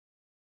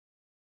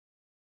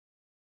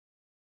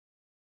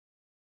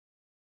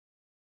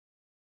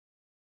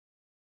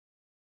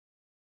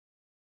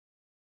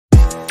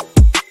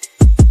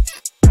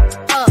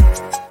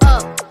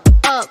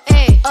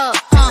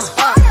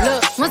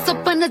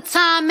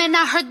man,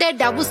 I heard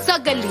that I was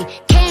ugly.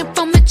 Came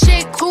from a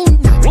chick who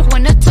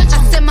wanna touch.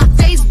 I said my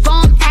face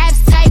bomb,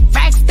 abs tight,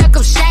 racks stuck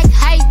up, shack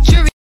height,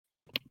 jury.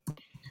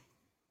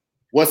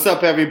 What's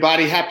up,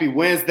 everybody? Happy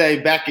Wednesday.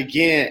 Back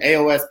again,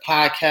 AOS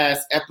Podcast,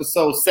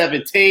 episode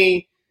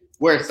 17.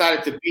 We're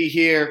excited to be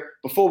here.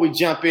 Before we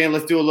jump in,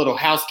 let's do a little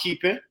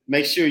housekeeping.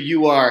 Make sure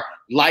you are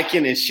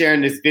liking and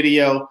sharing this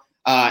video.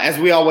 As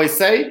we always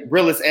say,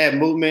 Realist Ed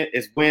Movement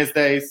is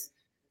Wednesdays.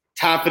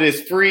 Time for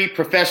this free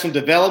professional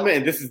development,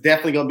 and this is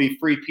definitely going to be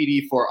free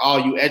PD for all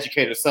you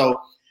educators. So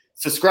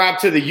subscribe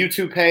to the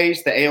YouTube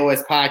page, the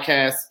AOS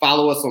Podcast.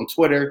 Follow us on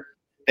Twitter,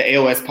 the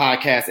AOS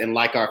Podcast, and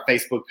like our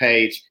Facebook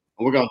page.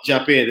 And we're going to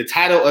jump in. The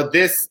title of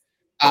this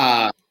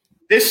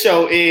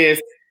show is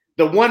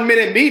The 1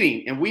 Minute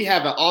Meeting, and we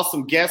have an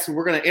awesome guest who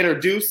we're going to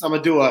introduce. I'm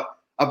going to do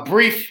a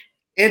brief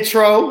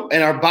intro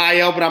and our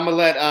bio, but I'm going to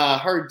let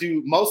her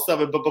do most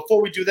of it. But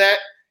before we do that,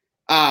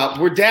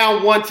 we're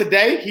down one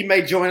today. He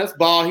may join us.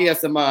 Ball, he has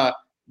some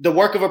the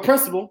work of a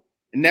principal.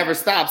 It never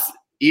stops,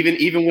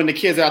 even when the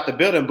kids are out the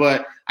building.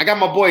 But I got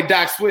my boy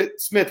Doc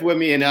Smith with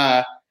me,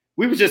 and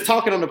we were just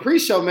talking on the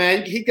pre-show,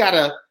 man. He got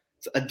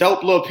a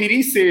dope little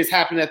PD series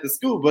happening at the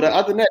school. But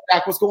other than that,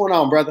 Doc, what's going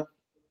on, brother?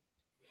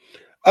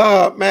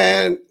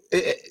 Man,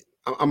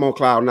 I'm on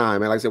cloud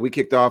nine, man. Like I said, we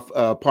kicked off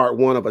part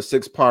one of a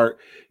 6-part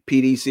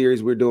PD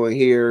series we're doing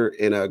here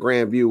in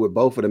Grandview with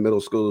both of the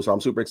middle schools. So I'm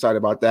super excited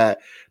about that.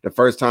 The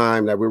first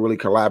time that we're really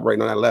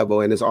collaborating on that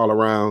level, and it's all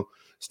around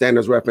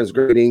standards reference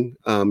grading,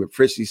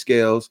 efficiency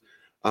scales,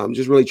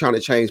 just really trying to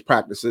change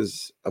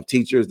practices of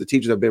teachers. The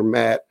teachers have been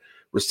mad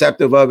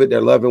receptive of it. They're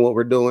loving what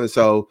we're doing.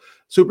 So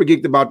super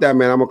geeked about that,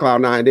 man. I'm on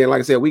cloud nine. Then, like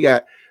I said, we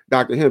got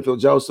Dr. Hemphill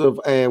Joseph,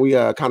 and we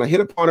kind of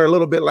hit upon her a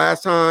little bit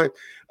last time.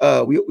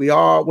 We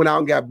all went out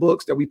and got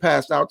books that we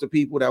passed out to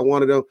people that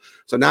wanted them.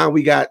 So now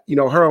we got,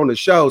 her on the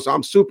show. So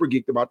I'm super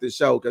geeked about this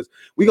show because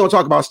we're going to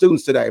talk about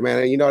students today,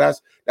 man. And,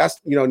 that's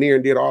near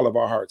and dear to all of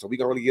our hearts. So we're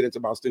going to really get into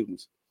about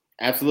students.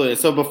 Absolutely.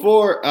 So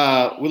before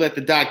we let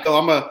the doc go,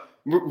 I'm going to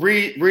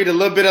read a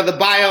little bit of the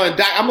bio. And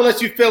Doc, I'm going to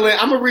let you fill in.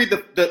 I'm going to read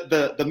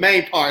the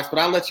main parts, but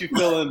I'll let you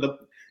fill in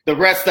the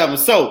rest of them.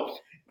 So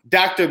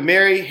Dr.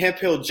 Mary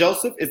Hemphill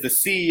Joseph is the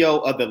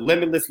CEO of the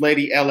Limitless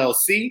Lady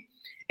LLC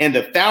and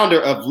the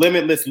founder of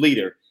Limitless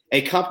Leader,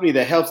 a company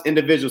that helps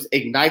individuals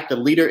ignite the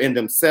leader in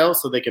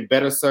themselves so they can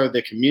better serve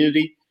their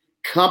community,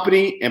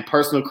 company, and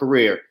personal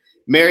career.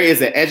 Mary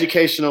is an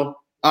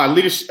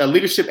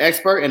leadership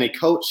expert and a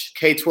coach,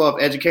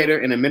 K-12 educator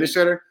and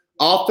administrator,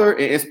 author,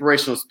 and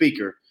inspirational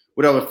speaker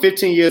with over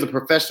 15 years of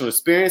professional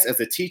experience as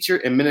a teacher,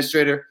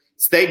 administrator,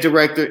 state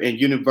director, and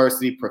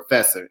university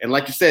professor. And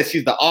like you said,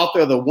 she's the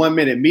author of The 1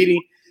 Minute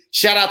Meeting.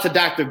 Shout out to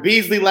Dr.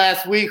 Beasley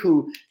last week,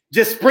 who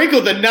just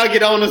sprinkled the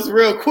nugget on us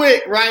real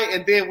quick, right?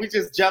 And then we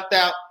just jumped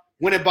out,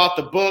 went and bought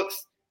the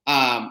books,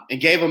 and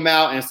gave them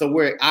out. And so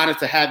we're honored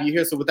to have you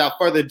here. So without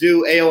further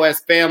ado,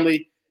 AOS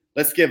family,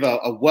 let's give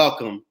a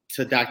welcome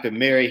to Dr.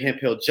 Mary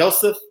Hemphill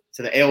Joseph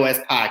to the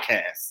AOS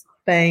Podcast.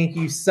 Thank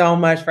you so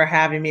much for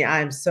having me.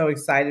 I'm so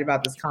excited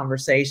about this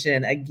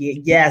conversation.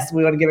 Again, yes,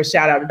 we want to give a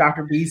shout out to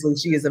Dr. Beasley.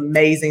 She is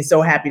amazing.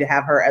 So happy to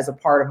have her as a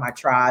part of my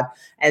tribe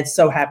and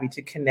so happy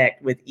to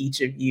connect with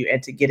each of you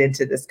and to get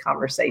into this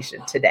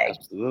conversation today.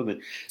 Absolutely.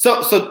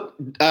 So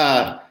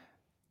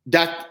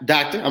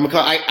Doctor, I'm gonna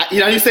call.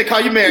 You said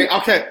call you Mary.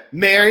 Okay,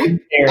 Mary.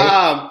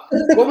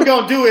 What we're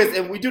gonna do is,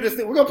 and we do this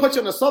thing, we're gonna put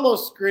you on the solo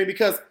screen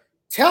because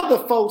tell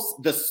the folks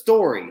the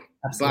story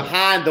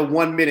behind the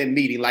 1 minute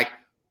meeting. Like,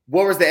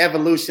 what was the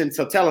evolution?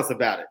 So tell us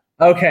about it.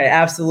 Okay,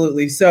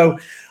 absolutely. So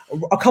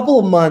a couple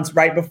of months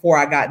right before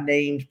I got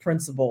named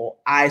principal,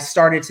 I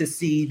started to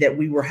see that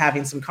we were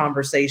having some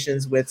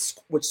conversations with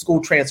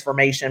school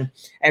transformation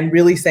and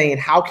really saying,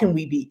 how can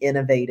we be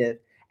innovative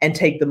and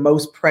take the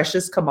most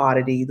precious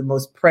commodity, the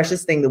most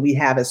precious thing that we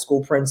have as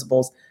school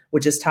principals,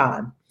 which is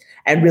time,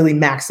 and really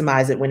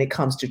maximize it when it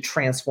comes to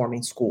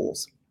transforming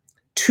schools.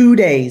 2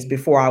 days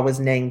before I was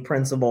named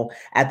principal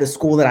at the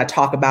school that I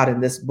talk about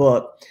in this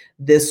book,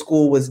 this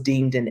school was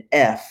deemed an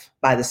F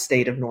by the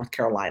state of North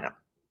Carolina.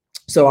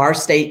 So our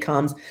state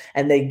comes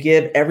and they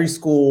give every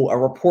school a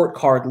report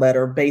card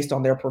letter based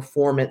on their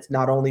performance,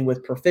 not only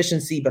with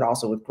proficiency, but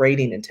also with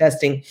grading and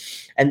testing.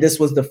 And this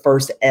was the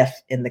first F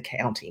in the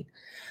county.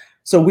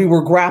 So we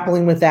were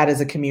grappling with that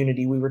as a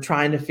community. We were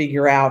trying to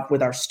figure out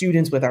with our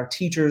students, with our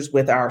teachers,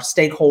 with our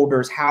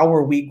stakeholders, how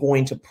are we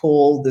going to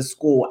pull the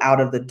school out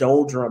of the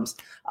doldrums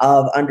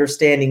of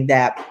understanding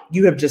that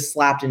you have just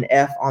slapped an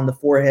F on the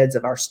foreheads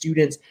of our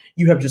students.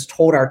 You have just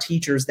told our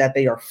teachers that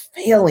they are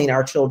failing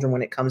our children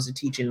when it comes to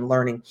teaching and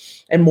learning.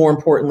 And more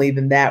importantly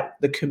than that,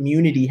 the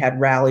community had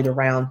rallied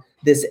around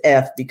this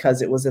F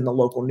because it was in the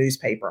local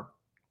newspaper.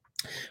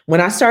 When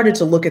I started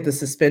to look at the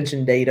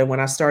suspension data, when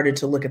I started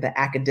to look at the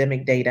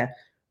academic data,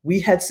 we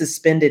had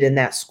suspended in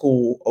that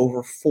school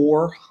over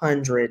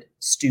 400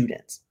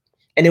 students.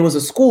 And it was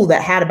a school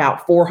that had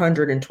about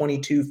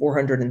 422,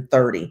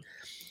 430.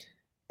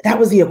 That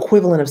was the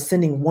equivalent of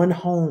sending one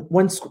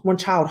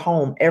child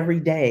home every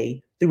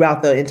day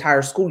throughout the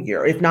entire school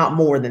year, if not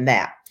more than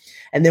that.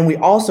 And then we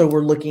also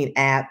were looking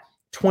at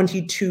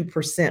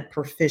 22%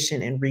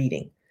 proficient in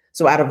reading.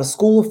 So out of a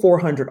school of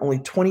 400, only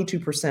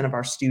 22% of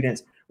our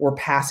students were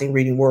passing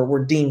reading,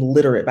 were deemed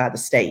literate by the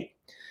state.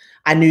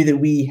 I knew that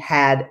we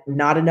had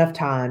not enough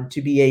time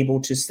to be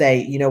able to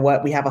say, you know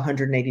what, we have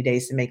 180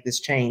 days to make this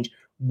change.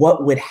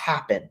 What would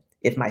happen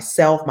if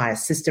myself, my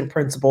assistant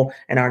principal,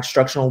 and our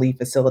instructional lead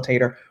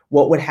facilitator,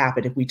 what would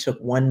happen if we took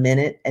 1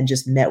 minute and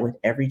just met with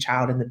every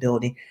child in the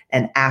building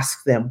and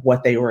asked them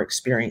what they were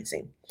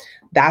experiencing?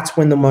 That's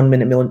when the 1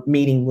 minute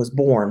meeting was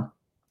born.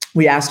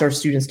 We asked our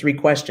students 3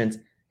 questions.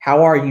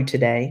 How are you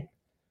today?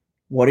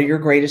 What are your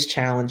greatest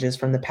challenges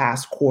from the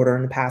past quarter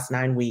and the past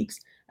 9 weeks?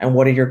 And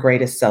what are your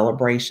greatest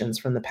celebrations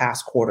from the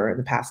past quarter and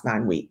the past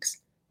 9 weeks?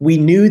 We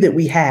knew that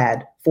we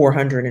had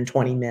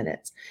 420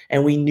 minutes,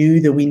 and we knew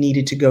that we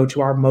needed to go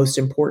to our most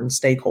important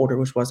stakeholder,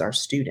 which was our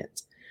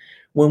students.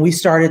 When we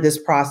started this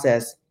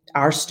process,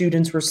 our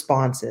students'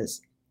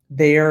 responses,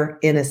 their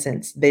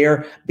innocence,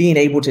 their being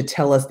able to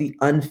tell us the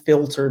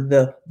unfiltered,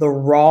 the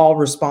raw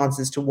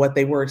responses to what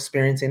they were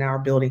experiencing in our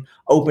building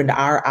opened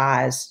our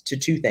eyes to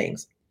 2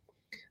 things.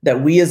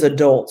 That we as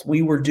adults,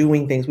 we were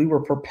doing things, we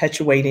were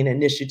perpetuating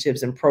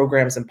initiatives and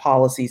programs and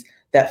policies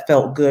that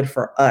felt good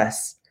for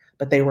us,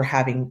 but they were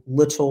having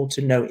little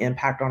to no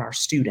impact on our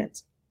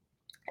students.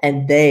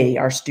 And they,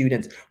 our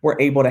students, were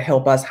able to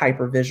help us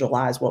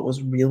hyper-visualize what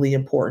was really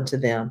important to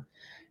them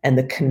and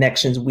the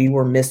connections we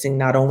were missing,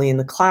 not only in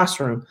the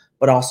classroom,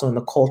 but also in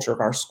the culture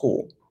of our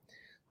school.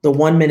 The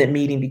 1 minute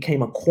meeting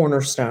became a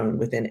cornerstone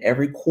within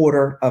every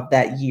quarter of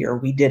that year.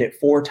 We did it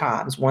 4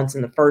 times, once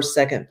in the first,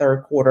 second,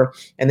 third quarter,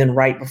 and then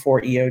right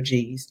before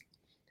EOGs.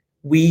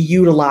 We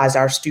utilized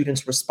our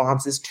students'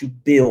 responses to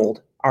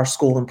build our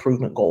school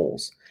improvement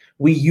goals.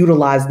 We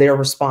utilized their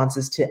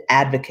responses to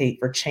advocate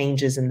for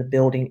changes in the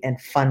building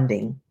and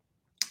funding.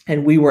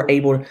 And we were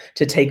able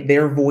to take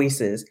their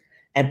voices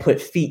and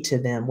put feet to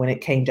them when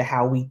it came to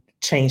how we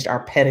changed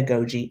our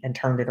pedagogy and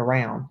turned it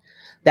around.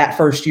 That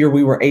first year,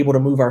 we were able to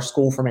move our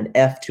school from an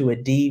F to a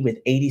D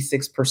with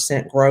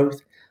 86%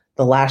 growth.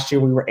 The last year,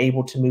 we were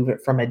able to move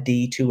it from a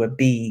D to a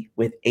B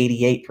with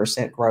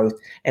 88% growth.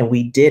 And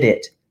we did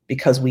it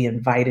because we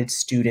invited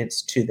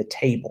students to the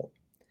table.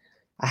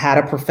 I had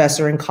a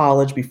professor in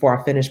college before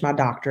I finished my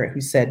doctorate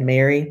who said,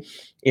 Mary,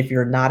 if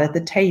you're not at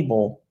the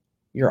table,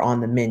 you're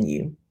on the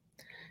menu.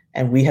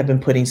 And we have been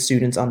putting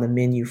students on the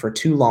menu for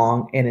too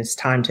long, and it's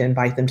time to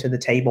invite them to the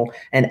table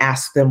and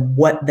ask them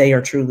what they are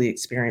truly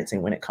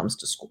experiencing when it comes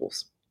to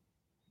schools.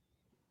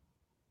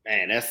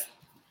 Man, that's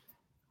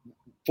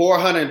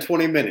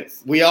 420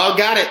 minutes. We all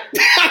got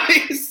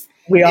it.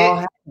 We all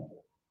have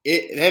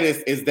it. That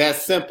is that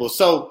simple.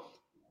 So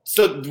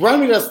run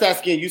me the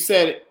stats again. You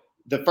said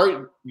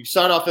you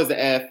start off as an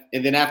F,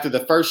 and then after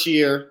the first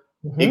year,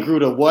 it grew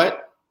to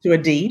what? To a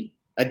D.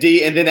 A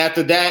D, and then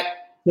after that?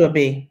 To a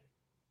B.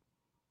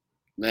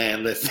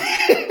 Man, listen.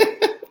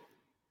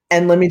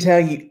 And let me tell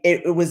you,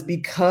 it was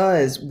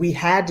because we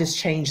had to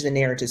change the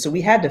narrative. So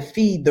we had to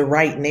feed the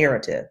right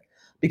narrative,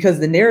 because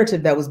the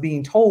narrative that was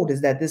being told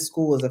is that this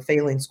school is a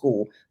failing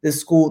school.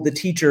 This school, the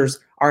teachers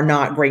are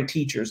not great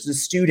teachers. The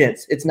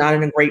students, it's not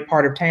in a great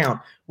part of town.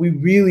 We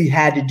really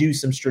had to do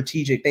some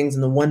strategic things.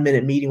 And the 1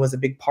 minute meeting was a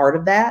big part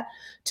of that,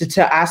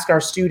 to ask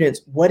our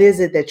students, what is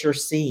it that you're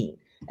seeing?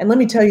 And let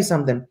me tell you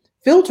something.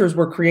 Filters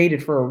were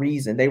created for a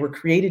reason. They were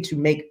created to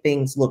make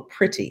things look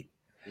pretty.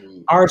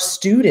 Our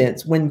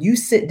students, when you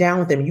sit down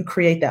with them, you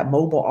create that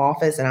mobile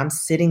office, and I'm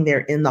sitting there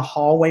in the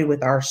hallway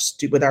with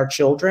our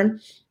children,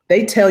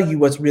 they tell you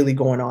what's really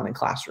going on in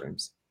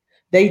classrooms.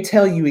 They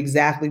tell you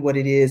exactly what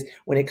it is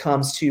when it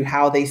comes to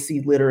how they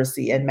see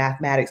literacy and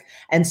mathematics.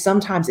 And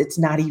sometimes it's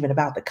not even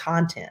about the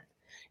content.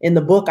 In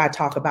the book, I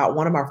talk about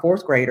one of our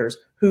 4th graders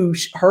who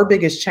her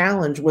biggest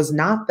challenge was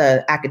not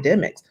the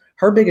academics.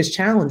 Her biggest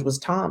challenge was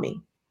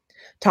Tommy.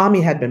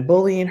 Tommy had been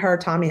bullying her.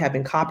 Tommy had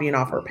been copying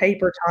off her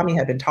paper. Tommy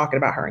had been talking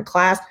about her in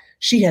class.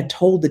 She had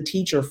told the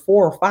teacher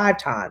 4 or 5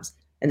 times,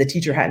 and the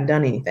teacher hadn't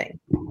done anything.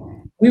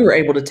 We were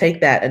able to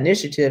take that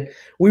initiative.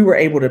 We were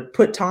able to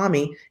put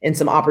Tommy in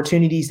some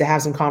opportunities to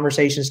have some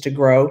conversations to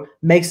grow,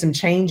 make some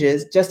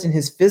changes just in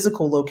his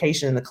physical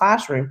location in the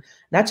classroom. And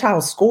that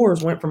child's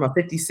scores went from a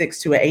 56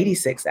 to an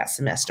 86 that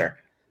semester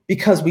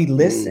because we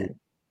listened.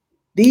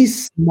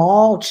 These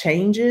small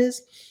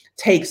changes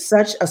take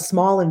such a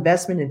small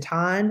investment in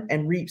time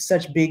and reap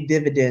such big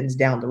dividends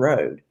down the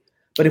road.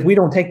 But if we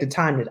don't take the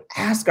time to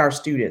ask our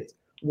students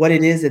what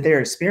it is that they're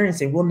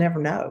experiencing, we'll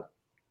never know.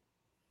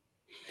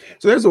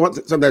 So there's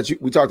something that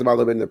we talked about a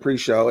little bit in the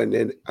pre-show, and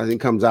then I think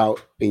comes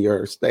out in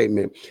your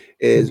statement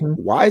is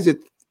why is it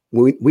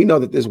we know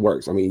that this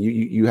works? I mean,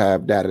 you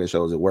have data that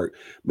shows it works,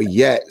 but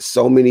yet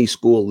so many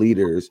school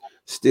leaders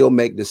still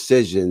make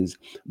decisions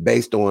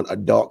based on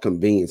adult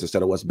convenience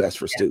instead of what's best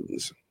for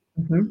students.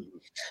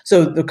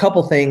 So the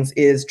couple things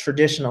is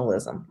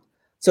traditionalism.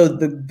 So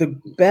the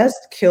best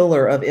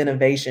killer of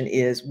innovation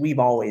is we've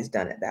always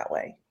done it that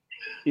way.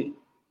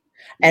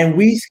 And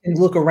we can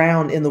look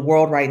around in the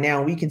world right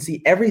now, we can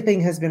see everything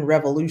has been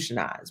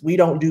revolutionized. We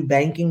don't do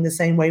banking the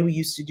same way we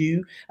used to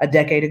do a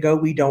decade ago.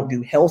 We don't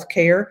do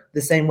healthcare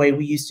the same way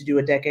we used to do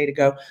a decade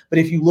ago. But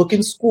if you look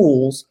in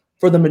schools,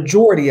 for the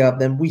majority of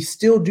them, we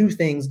still do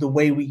things the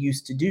way we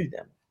used to do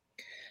them.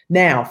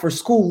 Now, for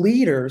school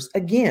leaders,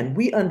 again,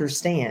 we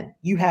understand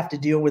you have to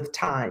deal with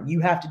time. You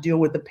have to deal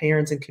with the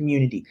parents and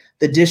community,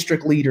 the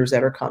district leaders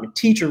that are coming,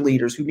 teacher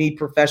leaders who need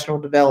professional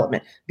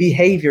development,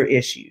 behavior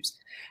issues.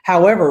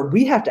 However,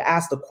 we have to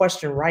ask the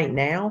question right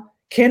now,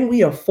 can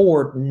we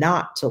afford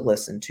not to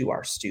listen to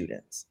our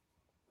students?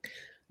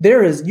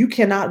 You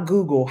cannot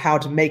Google how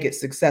to make it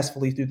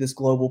successfully through this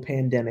global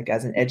pandemic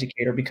as an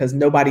educator, because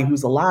nobody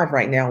who's alive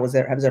right now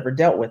has ever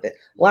dealt with it.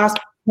 Last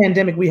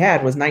pandemic we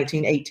had was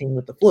 1918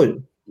 with the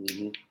flu.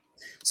 Mm-hmm.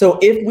 So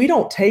if we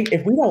don't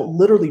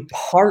literally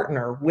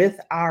partner with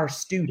our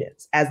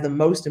students as the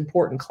most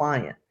important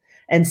client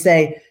and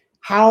say,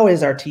 how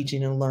is our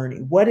teaching and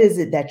learning? What is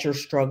it that you're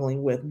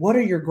struggling with? What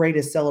are your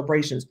greatest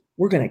celebrations?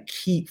 We're going to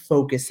keep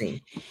focusing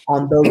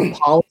on those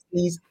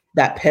policies,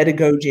 that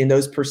pedagogy, and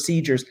those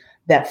procedures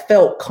that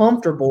felt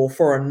comfortable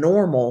for a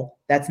normal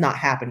that's not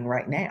happening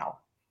right now.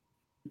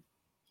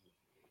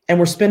 And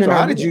we're spending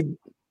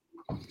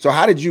So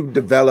how did you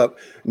develop,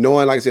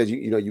 knowing, like I said,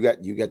 you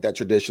got that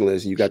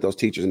traditionalist, and you got those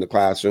teachers in the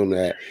classroom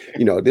that,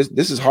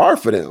 this is hard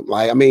for them.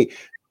 Like, I mean,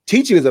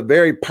 teaching is a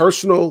very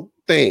personal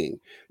thing,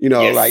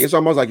 yes. Like it's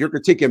almost like you're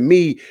critiquing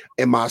me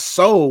and my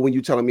soul when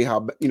you're telling me how,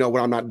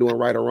 what I'm not doing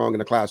right or wrong in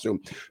the classroom.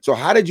 So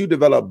how did you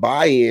develop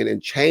buy-in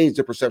and change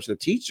the perception of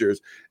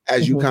teachers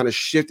as you kind of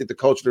shifted the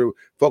culture to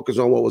focus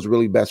on what was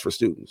really best for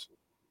students?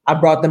 I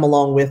brought them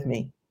along with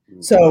me.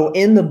 So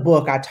in the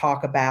book, I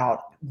talk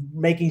about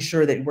making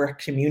sure that we're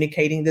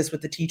communicating this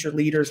with the teacher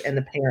leaders and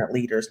the parent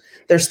leaders.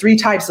 There's 3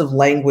 types of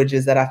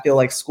languages that I feel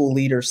like school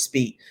leaders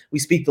speak. We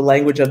speak the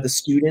language of the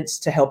students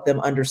to help them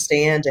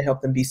understand, to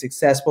help them be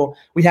successful.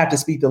 We have to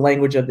speak the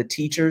language of the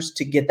teachers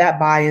to get that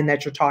buy-in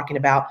that you're talking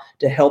about,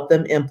 to help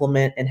them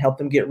implement and help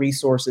them get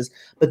resources.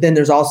 But then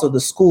there's also the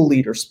school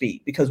leader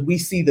speak, because we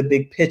see the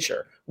big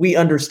picture. We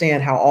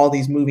understand how all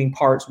these moving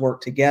parts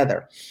work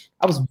together.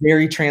 I was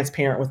very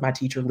transparent with my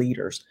teacher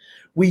leaders.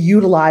 We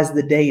utilize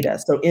the data.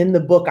 So in the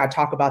book, I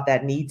talk about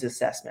that needs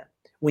assessment.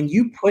 When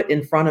you put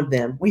in front of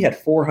them, we had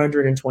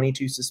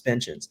 422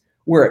 suspensions.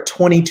 We're at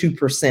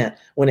 22%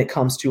 when it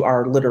comes to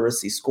our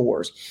literacy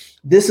scores.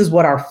 This is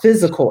what our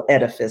physical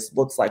edifice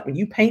looks like. When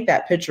you paint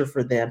that picture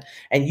for them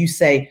and you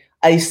say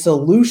a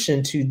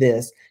solution to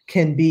this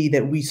can be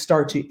that we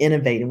start to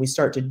innovate and we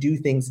start to do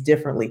things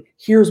differently.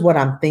 Here's what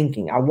I'm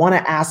thinking. I want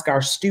to ask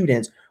our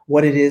students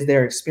what it is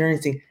they're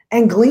experiencing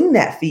and glean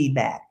that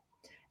feedback.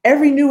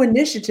 Every new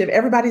initiative,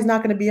 everybody's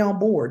not going to be on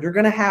board. You're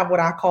going to have what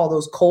I call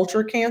those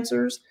culture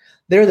cancers.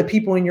 They're the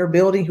people in your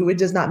building who it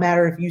does not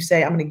matter if you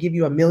say, I'm going to give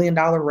you $1 million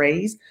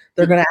raise.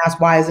 They're going to ask,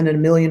 why isn't it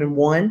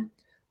 1,000,001?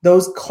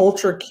 Those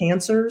culture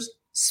cancers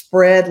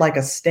spread like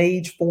a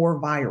stage 4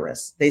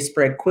 virus. They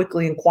spread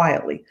quickly and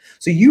quietly.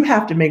 So you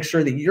have to make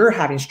sure that you're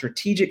having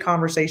strategic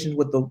conversations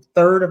with the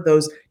third of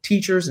those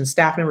teachers and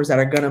staff members that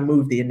are going to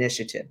move the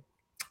initiative.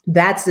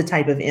 That's the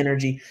type of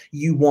energy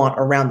you want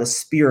around the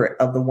spirit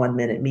of the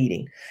 1-minute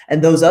meeting.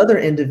 And those other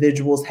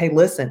individuals, hey,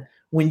 listen,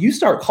 when you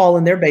start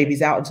calling their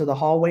babies out into the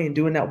hallway and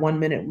doing that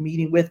 1-minute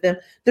meeting with them,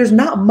 there's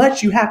not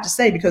much you have to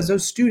say because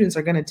those students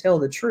are going to tell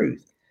the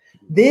truth.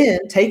 Then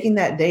taking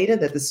that data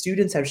that the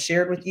students have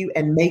shared with you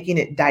and making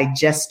it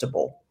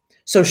digestible.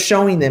 So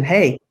showing them,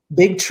 hey,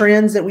 big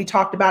trends that we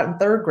talked about in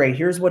 3rd grade,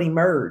 here's what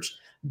emerged.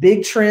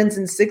 Big trends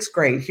in 6th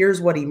grade, here's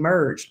what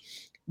emerged.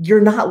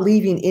 You're not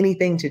leaving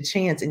anything to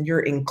chance and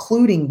you're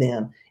including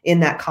them in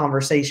that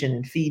conversation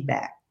and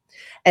feedback.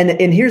 And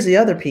here's the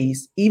other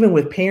piece, even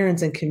with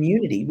parents and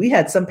community, we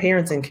had some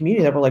parents and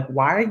community that were like,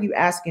 why are you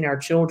asking our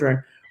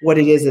children what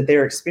it is that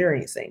they're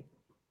experiencing?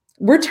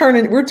 We're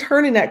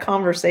turning that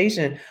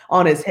conversation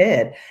on its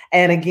head.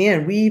 And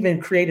again, we even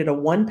created a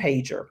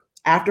 1-pager.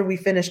 After we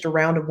finished a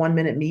round of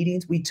 1-minute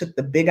meetings, we took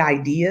the big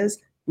ideas.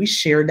 We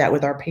shared that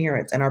with our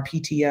parents and our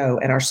PTO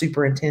and our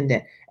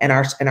superintendent and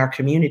our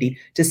community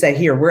to say,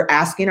 here, we're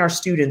asking our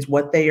students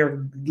what they are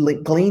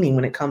gleaning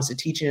when it comes to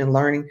teaching and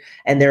learning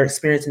and their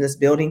experience in this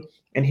building.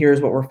 And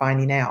here's what we're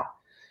finding out.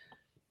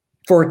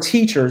 For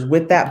teachers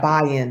with that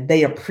buy-in,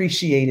 they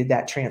appreciated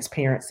that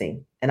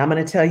transparency. And I'm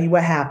going to tell you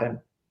what happened.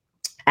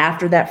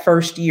 After that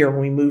first year, when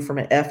we moved from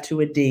an F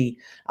to a D,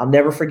 I'll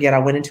never forget, I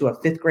went into a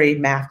 5th grade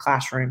math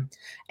classroom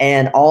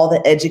and all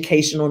the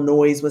educational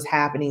noise was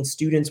happening.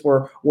 Students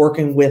were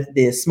working with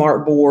the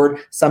smart board.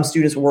 Some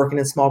students were working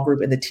in small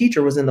group and the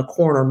teacher was in the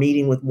corner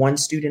meeting with one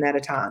student at a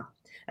time.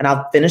 And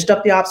I finished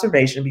up the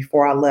observation.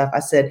 Before I left,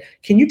 I said,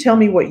 can you tell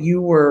me what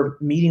you were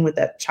meeting with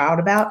that child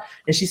about?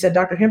 And she said,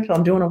 Dr. Hemphill,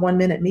 I'm doing a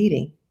 1-minute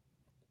meeting.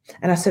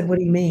 And I said, what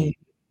do you mean?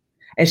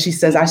 And she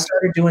says, I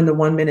started doing the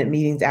 1-minute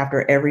meetings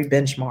after every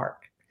benchmark.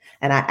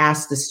 And I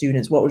asked the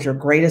students, what was your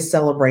greatest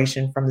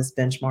celebration from this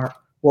benchmark?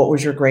 What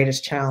was your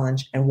greatest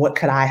challenge? And what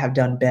could I have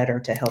done better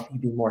to help you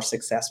be more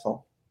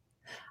successful?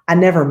 I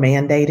never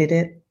mandated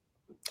it.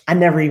 I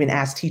never even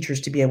asked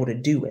teachers to be able to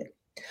do it.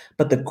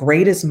 But the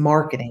greatest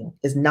marketing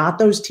is not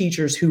those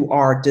teachers who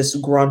are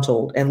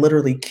disgruntled and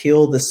literally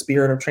kill the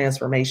spirit of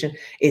transformation.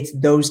 It's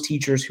those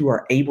teachers who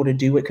are able to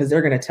do it because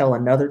they're going to tell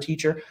another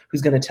teacher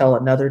who's going to tell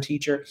another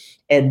teacher.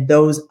 And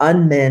those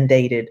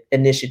unmandated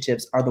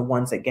initiatives are the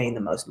ones that gain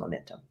the most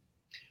momentum.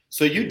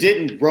 So you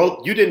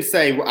didn't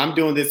say, well, I'm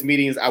doing this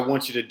meetings, I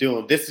want you to do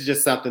them. This is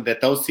just something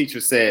that those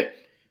teachers said,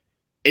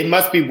 it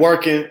must be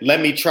working. Let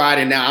me try it.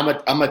 And now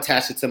I'm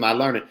attached it to my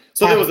learning.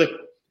 So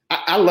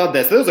I love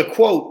that. So there's a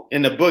quote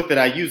in the book that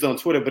I use on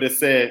Twitter, but it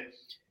said,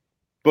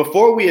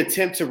 before we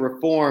attempt to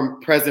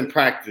reform present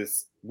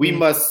practice, we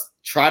must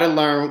try to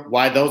learn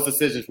why those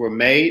decisions were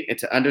made and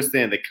to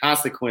understand the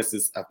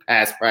consequences of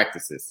past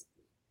practices.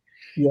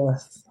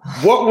 Yes.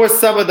 What were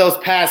some of those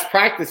past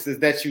practices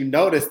that you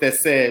noticed that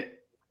said,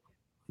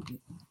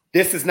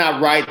 this is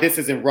not right, this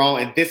isn't wrong,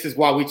 and this is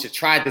why we should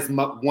try this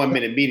 1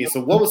 minute meeting?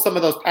 So what were some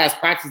of those past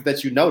practices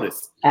that you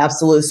noticed?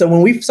 Absolutely. So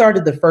when we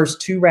started the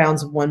first 2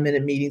 rounds of 1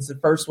 minute meetings, the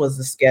first was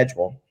the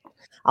schedule.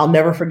 I'll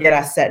never forget,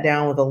 I sat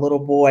down with a little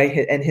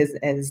boy and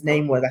his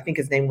name was, I think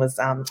his name was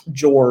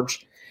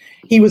George.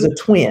 He was a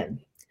twin.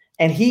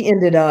 And he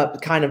ended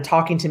up kind of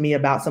talking to me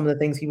about some of the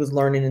things he was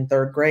learning in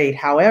 3rd grade.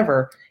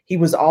 However, he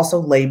was also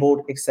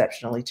labeled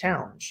exceptionally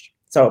challenged.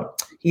 So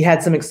he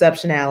had some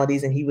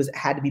exceptionalities and he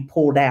had to be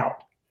pulled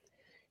out.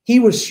 He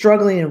was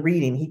struggling in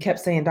reading. He kept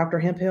saying, Dr.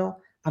 Hemphill,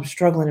 I'm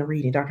struggling in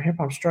reading. Dr.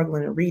 Hemphill, I'm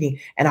struggling in reading.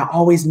 And I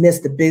always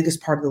missed the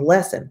biggest part of the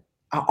lesson.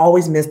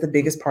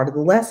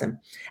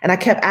 And I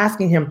kept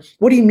asking him,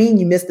 what do you mean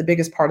you missed the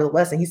biggest part of the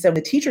lesson? He said, when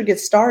the teacher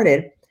gets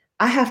started,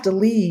 I have to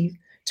leave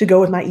to go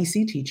with my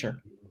EC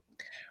teacher.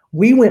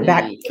 We went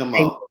back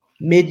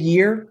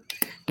mid-year.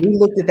 We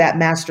looked at that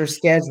master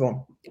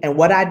schedule. And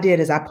what I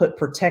did is I put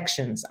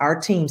protections. Our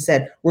team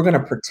said, we're going to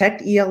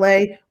protect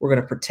ELA, we're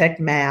going to protect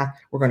math,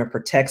 we're going to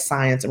protect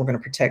science, and we're going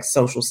to protect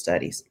social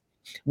studies.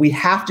 We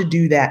have to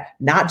do that,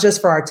 not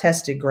just for our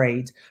tested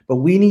grades, but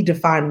we need to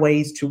find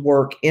ways to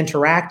work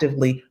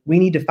interactively. We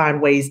need to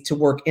find ways to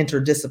work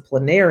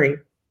interdisciplinary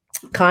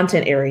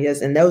content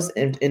areas and those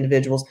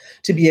individuals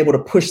to be able to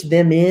push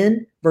them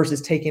in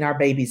versus taking our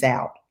babies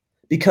out,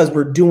 because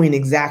we're doing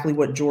exactly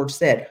what George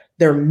said.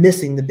 They're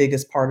missing the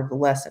biggest part of the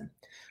lesson.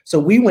 So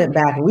we went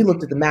back and we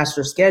looked at the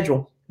master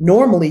schedule.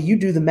 Normally you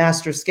do the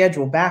master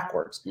schedule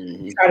backwards.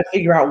 You try to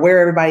figure out where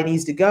everybody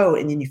needs to go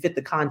and then you fit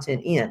the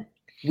content in.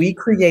 We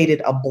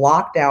created a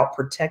blocked out,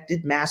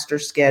 protected master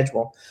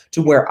schedule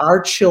to where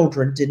our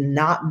children did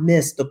not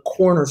miss the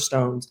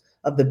cornerstones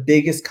of the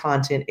biggest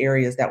content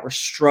areas that were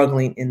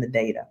struggling in the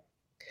data.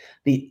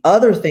 The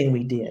other thing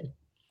we did,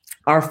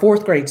 our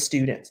 4th grade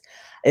students,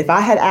 if I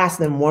had asked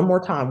them one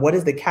more time, what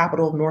is the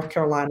capital of North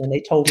Carolina? And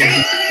they told me,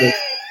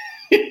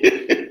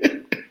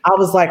 I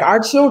was like,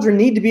 our children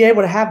need to be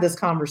able to have this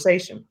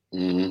conversation.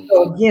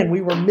 So again,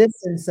 we were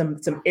missing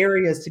some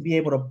areas to be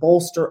able to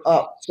bolster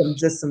up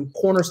some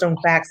cornerstone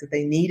facts that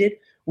they needed.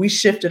 We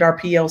shifted our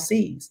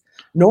PLCs.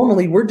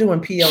 Normally we're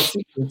doing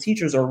PLCs and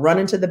teachers are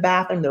running to the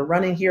bathroom, they're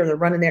running here, they're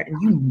running there, and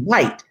you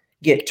might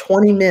get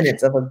 20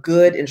 minutes of a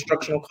good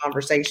instructional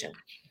conversation.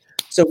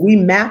 So we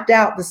mapped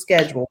out the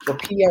schedule for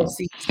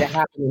PLCs to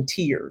happen in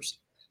tiers.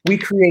 We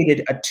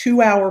created a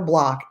 2-hour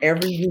block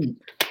every week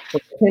for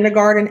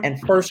kindergarten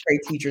and 1st grade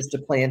teachers to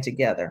plan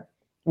together.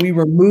 We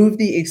removed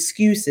the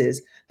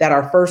excuses that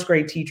our 1st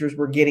grade teachers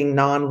were getting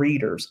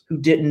non-readers who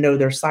didn't know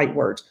their sight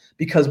words,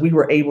 because we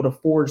were able to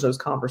forge those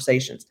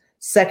conversations.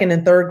 2nd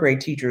and 3rd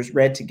grade teachers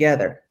read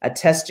together, a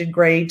tested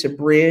grade to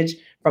bridge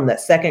from that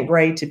 2nd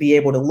grade to be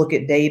able to look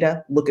at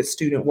data, look at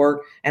student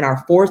work. And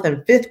our 4th and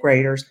 5th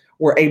graders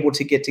were able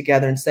to get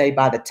together and say,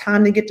 by the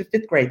time they get to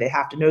 5th grade, they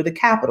have to know the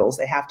capitals.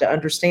 They have to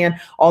understand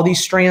all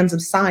these strands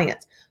of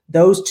science.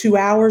 Those 2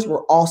 hours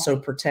were also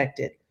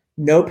protected.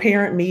 No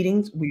parent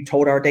meetings. We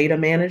told our data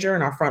manager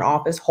and our front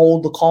office,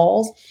 hold the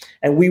calls,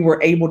 and we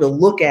were able to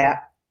look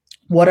at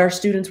what our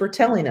students were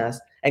telling us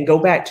and go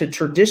back to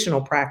traditional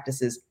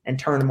practices and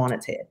turn them on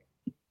its head.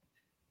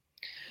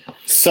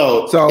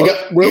 So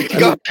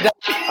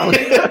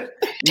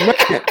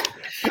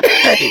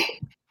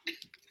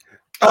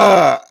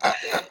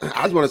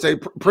I just want to say,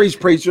 preach,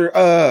 preacher,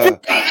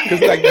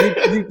 because like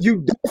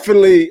you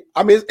definitely,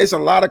 I mean, it's a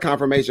lot of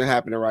confirmation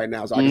happening right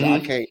now. So I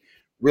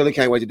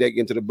can't wait to dig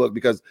into the book,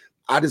 because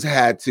I just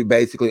had to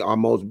basically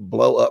almost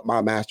blow up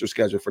my master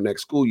schedule for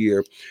next school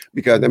year.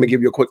 Because let me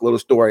give you a quick little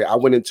story. I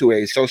went into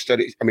a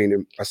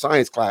a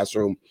science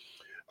classroom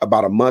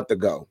about a month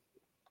ago,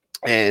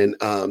 and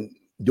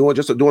doing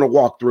a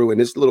walkthrough, and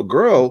this little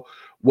girl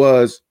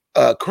was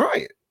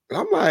crying. And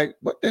I'm like,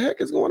 what the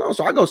heck is going on?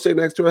 So I go sit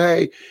next to her.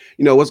 Hey,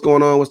 what's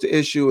going on? What's the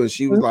issue? And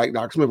she was like,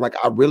 Dr. Smith, like,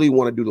 I really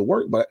want to do the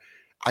work, but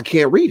I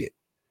can't read it.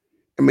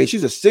 I mean,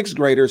 she's a 6th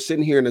grader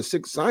sitting here in a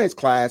 6th science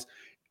class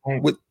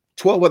with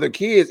 12 other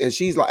kids. And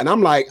she's like, and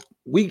I'm like,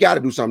 we got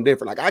to do something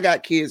different. Like, I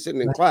got kids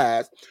sitting in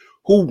class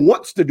who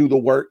wants to do the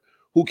work,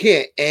 who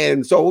can't.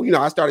 And so,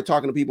 I started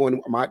talking to people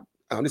in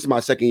this is my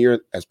 2nd year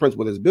as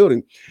principal of this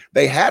building.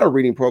 They had a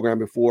reading program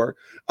before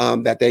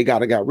that they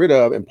got rid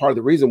of. And part of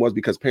the reason was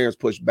because parents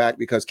pushed back,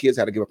 because kids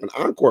had to give up an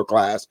encore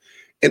class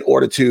in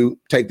order to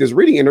take this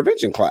reading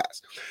intervention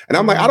class. And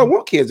I'm like, I don't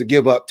want kids to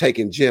give up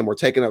taking gym or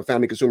taking up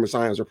family consumer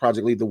science or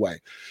Project Lead the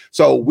Way.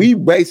 So we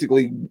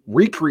basically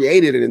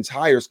recreated an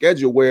entire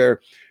schedule where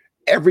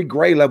every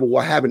grade level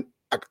will have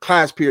a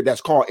class period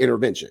that's called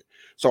intervention.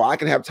 So I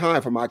can have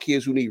time for my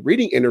kids who need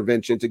reading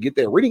intervention to get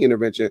their reading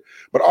intervention,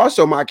 but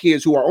also my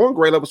kids who are on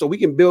grade level so we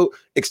can build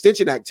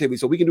extension activities,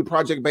 so we can do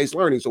project-based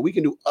learning, so we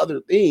can do other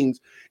things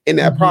in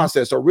that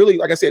process. So really,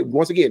 like I said,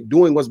 once again,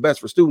 doing what's best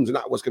for students and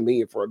not what's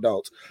convenient for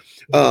adults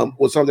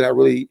was something that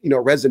really,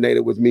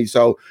 resonated with me.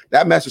 So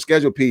that master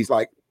schedule piece,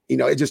 like,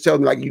 it just tells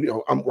me like,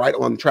 I'm right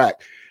on track.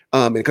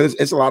 Because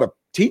it's a lot of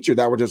teachers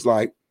that were just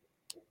like,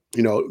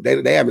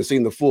 they haven't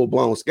seen the full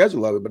blown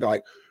schedule of it, but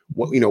like,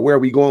 where are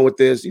we going with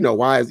this?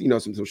 Why is,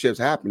 some shifts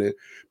happening?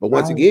 But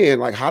once again,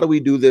 like, how do we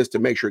do this to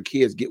make sure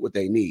kids get what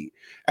they need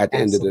at the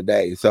end of the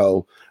day?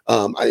 So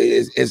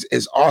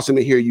it's awesome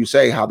to hear you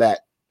say how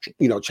that,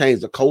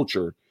 changed the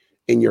culture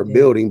in your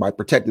building by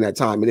protecting that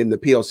time. And in the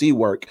PLC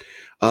work,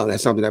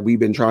 that's something that we've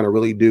been trying to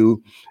really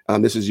do.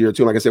 This is year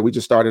 2. Like I said, we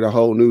just started a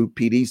whole new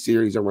PD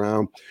series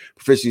around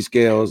proficiency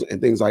scales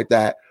and things like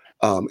that.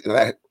 And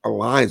that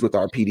aligns with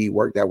our PD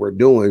work that we're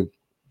doing.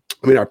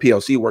 Our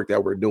PLC work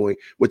that we're doing,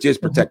 which is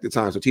protected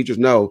time. So teachers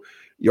know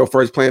your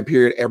first plan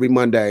period every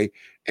Monday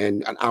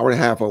and an hour and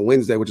a half on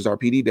Wednesday, which is our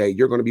PD day,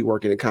 you're going to be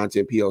working in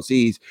content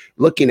PLCs,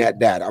 looking at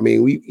data.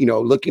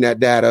 Looking at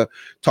data,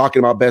 talking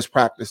about best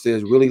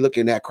practices, really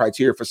looking at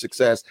criteria for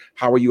success.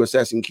 How are you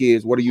assessing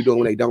kids? What are you doing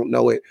when they don't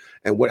know it?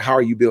 And how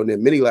are you building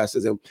in mini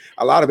lessons? And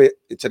a lot of it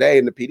today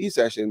in the PD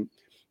session,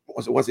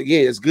 once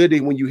again, it's good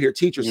when you hear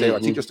teachers say, a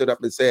teacher stood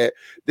up and said,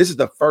 this is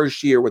the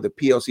first year where the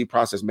PLC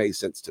process made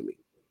sense to me.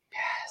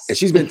 Yes. And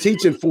she's been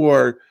teaching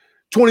for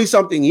 20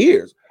 something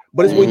years.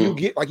 But it's when you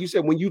get, like you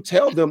said, when you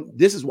tell them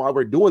this is why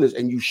we're doing this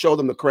and you show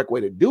them the correct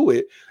way to do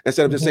it,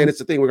 instead of just saying it's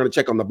the thing we're going to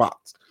check on the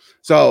box.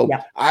 So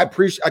I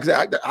appreciate,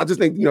 I just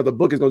think, the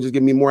book is going to just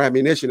give me more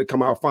ammunition to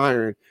come out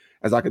firing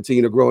as I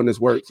continue to grow in this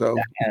work. So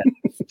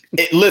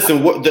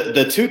listen,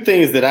 the two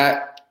things that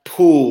I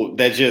pulled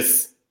that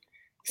just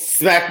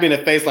smacked me in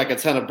the face like a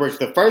ton of bricks.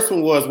 The first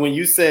one was when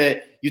you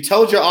said, you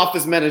told your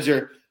office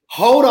manager,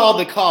 hold all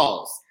the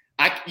calls.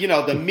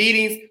 The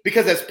meetings,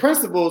 because as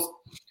principals,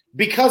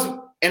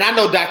 and I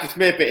know Dr.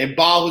 Smith and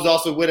Ball, who's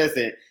also with us,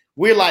 and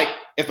we're like,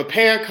 if a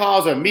parent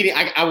calls or a meeting,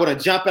 I want to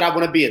jump in, I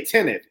want to be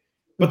attentive.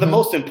 But the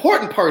most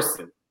important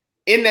person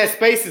in that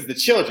space is the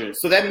children.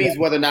 So that means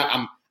whether or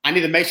not I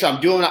need to make sure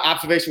I'm doing an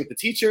observation with the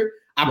teacher,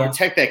 I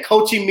protect that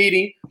coaching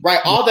meeting,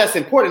 right? All that's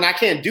important. I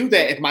can't do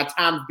that if my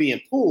time is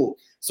being pulled.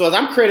 So as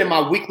I'm creating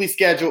my weekly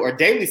schedule or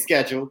daily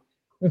schedule,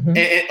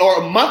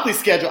 or a monthly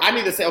schedule, I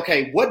need to say,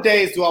 okay, what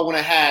days do I want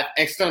to have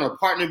external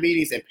partner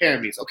meetings and parent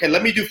meetings? Okay,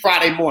 let me do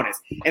Friday mornings.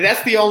 And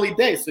that's the only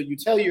day. So you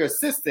tell your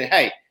assistant,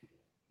 hey,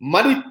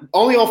 Monday,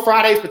 only on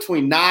Fridays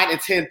between 9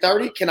 and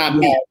 10:30 can I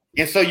meet?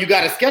 And so you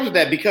got to schedule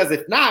that, because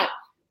if not,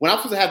 when I'm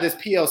supposed to have this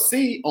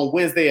PLC on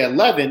Wednesday at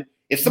 11,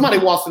 if somebody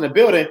walks in the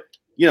building,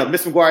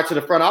 Miss McGuire to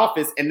the front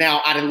office, and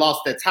now I done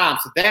lost that time.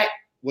 So that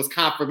was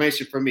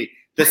confirmation for me.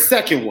 The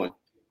second one,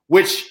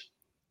 which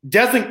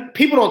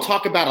people don't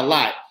talk about a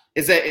lot,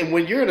 is that and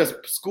when you're in a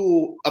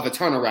school of a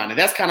turnaround, and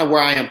that's kind of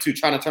where I am too,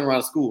 trying to turn around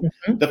a school,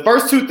 the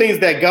first two things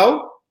that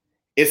go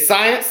is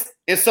science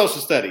and social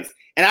studies.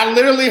 And I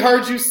literally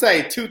heard you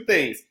say two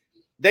things.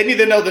 They need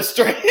to know the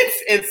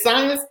strengths in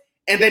science,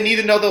 and they need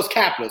to know those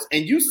capitals.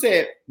 And you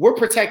said we're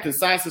protecting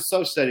science and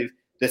social studies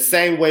the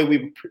same way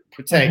we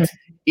protect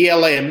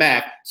ELA and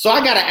math. So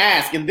I got to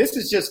ask, and this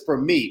is just for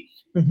me,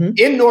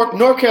 in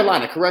North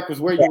Carolina, correct,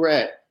 was where you were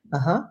at.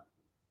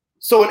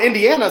 So in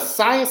Indiana,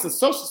 science and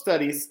social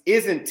studies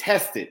isn't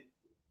tested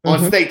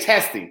on state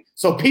testing.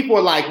 So people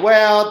are like,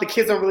 well, the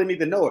kids don't really need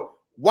to know it.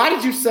 Why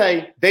did you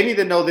say they need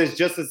to know this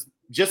just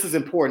as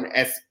important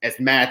as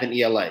math and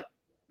ELA?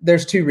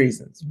 There's two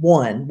reasons.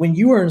 One, when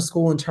you are in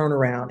school and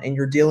turnaround and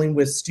you're dealing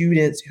with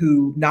students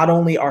who not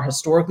only are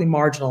historically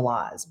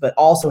marginalized, but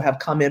also have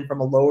come in from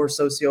a lower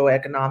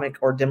socioeconomic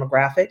or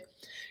demographic,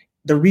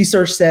 the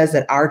research says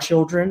that our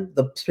children,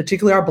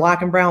 particularly our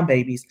Black and brown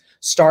babies,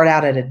 start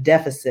out at a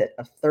deficit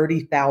of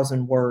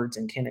 30,000 words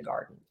in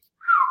kindergarten.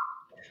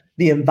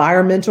 The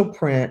environmental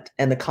print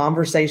and the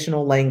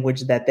conversational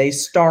language that they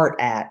start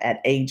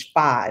at age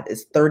 5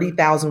 is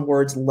 30,000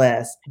 words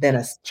less than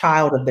a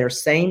child of their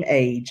same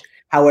age,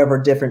 however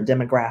different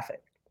demographic.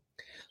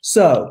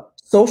 So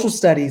social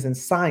studies and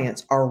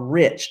science are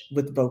rich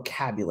with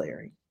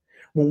vocabulary.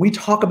 When we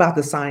talk about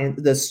the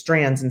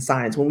strands in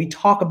science, when we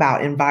talk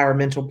about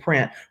environmental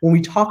print, when we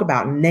talk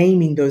about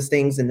naming those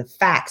things and the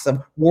facts of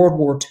World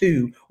War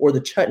II or the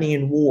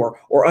Chutneyan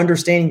War, or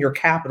understanding your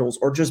capitals,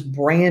 or just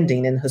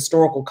branding in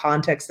historical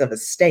context of a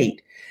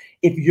state,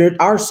 if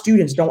our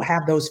students don't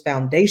have those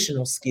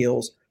foundational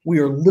skills, we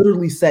are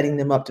literally setting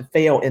them up to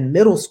fail in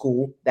middle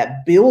school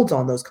that builds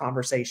on those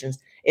conversations.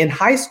 In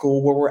high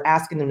school, where we're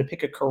asking them to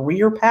pick a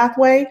career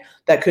pathway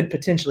that could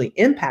potentially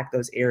impact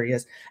those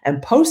areas.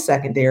 And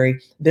post-secondary,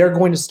 they're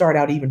going to start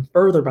out even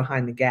further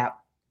behind the gap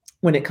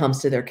when it comes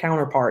to their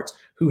counterparts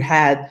who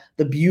had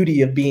the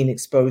beauty of being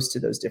exposed to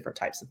those different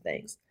types of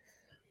things.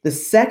 The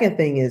second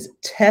thing is,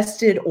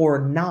 tested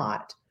or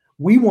not,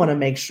 we want to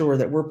make sure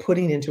that we're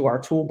putting into our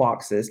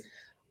toolboxes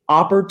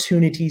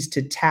opportunities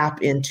to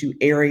tap into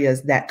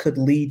areas that could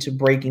lead to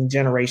breaking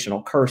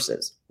generational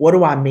curses. What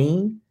do I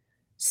mean?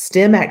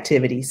 STEM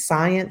activities,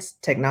 science,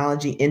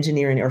 technology,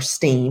 engineering, or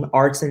STEAM,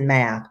 arts and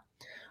math,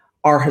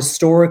 are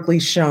historically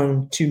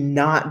shown to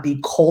not be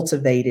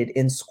cultivated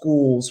in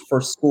schools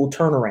for school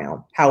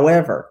turnaround.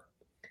 However,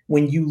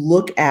 when you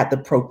look at the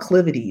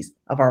proclivities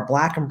of our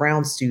Black and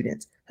brown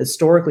students,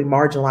 historically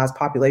marginalized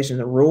populations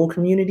in rural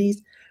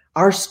communities,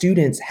 our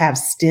students have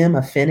STEM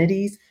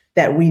affinities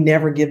that we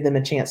never give them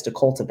a chance to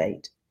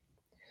cultivate.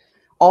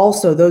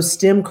 Also, those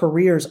STEM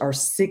careers are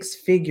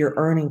six-figure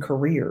earning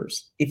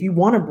careers. If you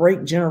want to break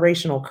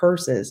generational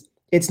curses,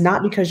 it's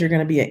not because you're going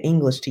to be an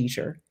English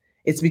teacher.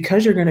 It's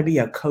because you're going to be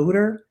a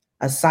coder,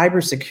 a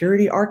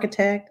cybersecurity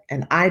architect,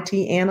 an IT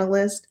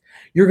analyst.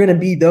 You're going to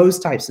be those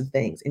types of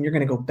things. And you're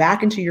going to go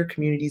back into your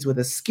communities with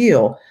a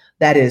skill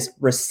that is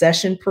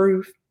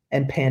recession-proof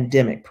and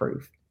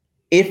pandemic-proof.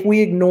 If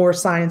we ignore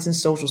science and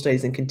social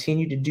studies and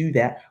continue to do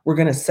that, we're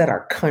going to set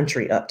our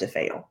country up to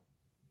fail.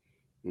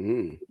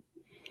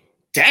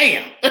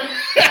 Damn.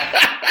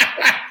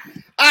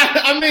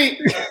 I mean,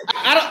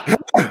 I don't.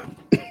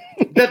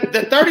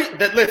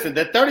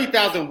 The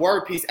 30,000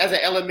 word piece as an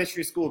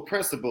elementary school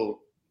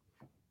principal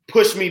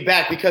pushed me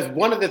back, because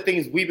one of the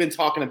things we've been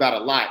talking about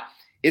a lot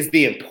is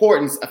the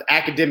importance of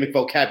academic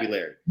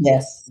vocabulary.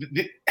 Yes.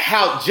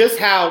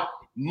 How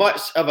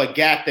much of a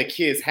gap that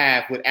kids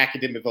have with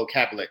academic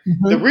vocabulary.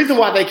 Mm-hmm. The reason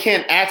why they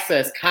can't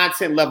access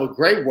content level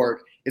grade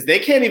work is they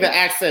can't even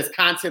access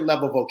content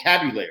level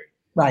vocabulary.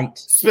 Right.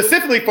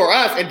 Specifically for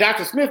us, and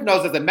Dr. Smith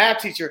knows as a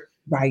math teacher,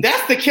 right,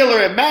 that's the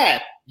killer in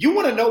math. You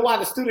want to know why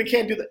the student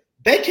can't do that?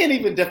 They can't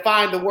even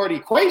define the word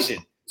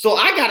equation. So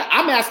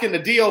I'm asking the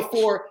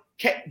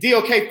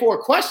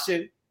DOK4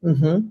 question,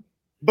 mm-hmm.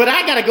 but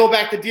I got to go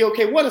back to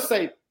DOK1 and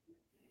say,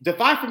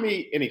 define for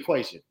me an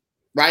equation,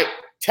 right?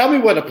 Tell me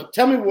what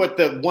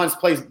the one's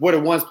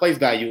place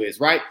value is,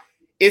 right?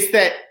 It's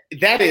that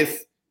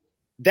is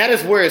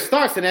where it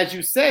starts. And as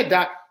you said,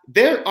 Doc,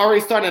 they're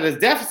already starting at a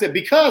deficit,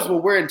 because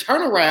when we're in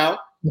turnaround,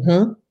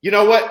 mm-hmm. you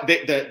know what?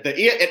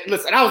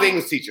 Listen, I was an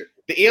English teacher.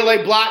 The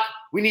ELA block,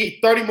 we need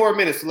 30 more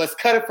minutes. So let's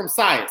cut it from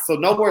science. So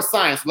no more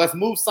science. Let's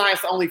move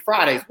science to only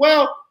Fridays.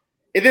 Well,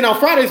 and then on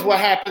Fridays, what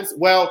happens?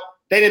 Well,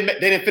 they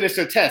didn't finish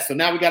their test. So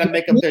now we got to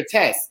make up their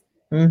test.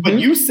 Mm-hmm. But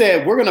you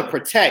said we're going to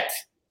protect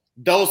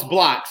those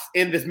blocks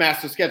in this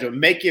master schedule,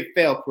 make it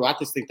fail proof. I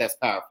just think that's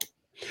powerful.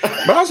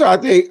 But also, I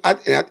think,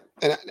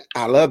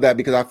 I love that,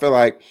 because I feel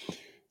like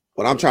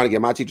what I'm trying to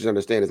get my teachers to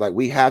understand is, like,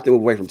 we have to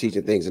move away from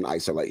teaching things in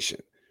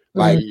isolation.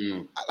 Like,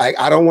 mm-hmm.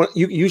 I don't want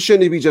you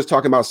shouldn't be just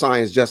talking about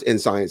science just in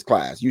science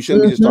class. You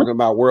shouldn't mm-hmm. be just talking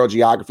about world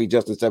geography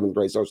just in 7th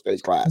grade social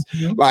studies class.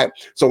 Mm-hmm. Like,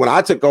 so when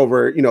I took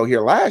over,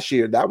 here last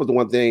year, that was the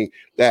one thing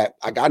that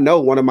I know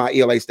one of my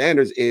ELA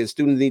standards is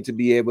students need to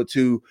be able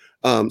to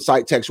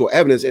cite textual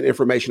evidence in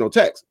informational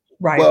text.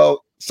 Right.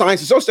 Well,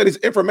 science and social studies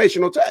is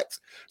informational text.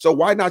 So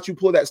why not you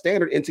pull that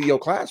standard into your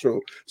classroom?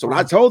 So when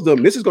I told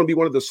them this is going to be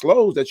one of the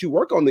slows that you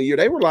work on the year,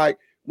 they were like,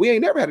 we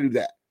ain't never had to do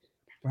that.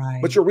 Right.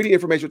 But you're reading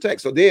informational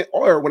text. So then,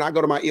 or when I go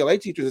to my ELA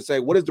teachers and say,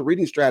 what is the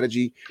reading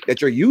strategy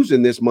that you're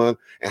using this month?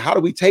 And how do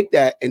we take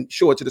that and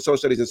show it to the social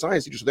studies and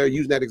science teachers? So they're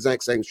using that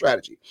exact same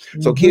strategy.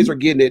 Mm-hmm. So kids are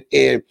getting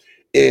it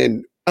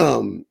in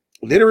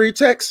literary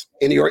text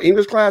in your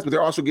English class, but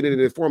they're also getting it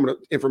in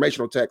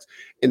informational text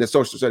in the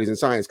social studies and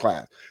science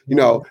class.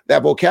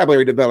 That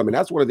vocabulary development,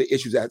 that's one of the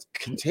issues that's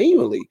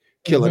continually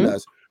killing mm-hmm.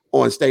 us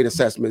on state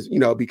assessments,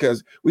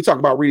 because we talk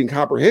about reading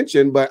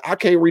comprehension, but I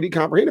can't read and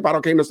comprehend if I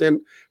can't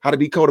understand how to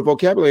decode the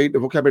vocabulary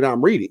that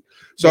I'm reading.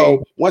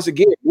 So once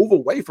again, move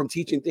away from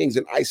teaching things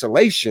in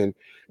isolation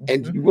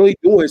and mm-hmm. really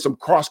doing some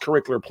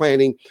cross-curricular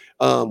planning.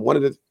 One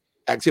of the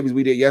activities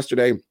we did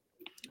yesterday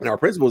in our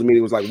principals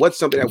meeting was like, what's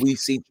something that we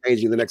see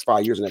changing in the next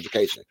 5 years in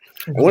education?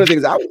 Mm-hmm. And one of the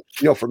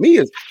things for me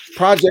is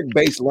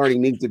project-based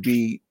learning needs to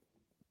be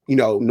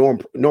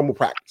normal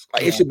practice.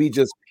 Like, it should be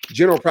just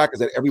general practice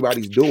that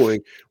everybody's doing,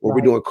 where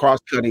we're doing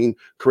cross-cutting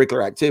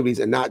curricular activities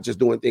and not just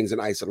doing things in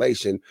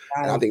isolation.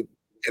 Right. And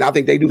I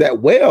think they do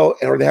that well,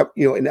 or they have,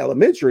 in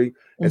elementary,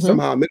 and mm-hmm.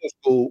 somehow in middle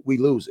school we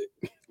lose it.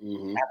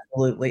 Mm-hmm.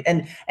 Absolutely.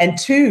 And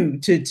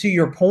to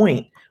your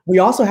point, we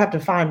also have to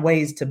find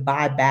ways to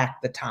buy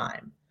back the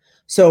time.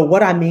 So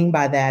what I mean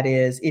by that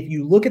is, if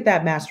you look at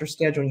that master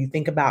schedule and you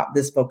think about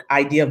this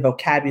idea of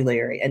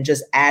vocabulary and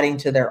just adding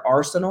to their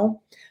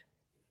arsenal,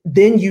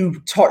 then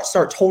you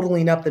start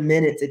totaling up the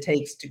minutes it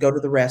takes to go to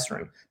the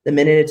restroom, the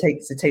minute it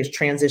takes to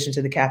transition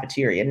to the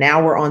cafeteria.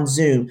 Now we're on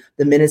Zoom,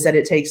 the minutes that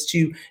it takes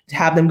to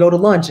have them go to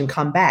lunch and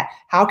come back.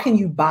 How can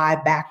you buy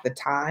back the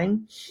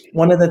time?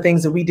 One of the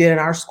things that we did in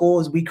our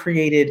school is we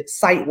created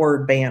sight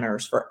word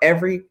banners for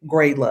every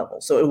grade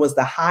level. So it was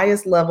the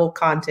highest level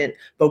content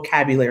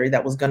vocabulary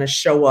that was going to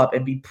show up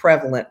and be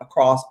prevalent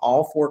across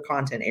all 4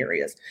 content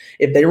areas.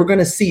 If they were going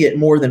to see it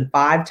more than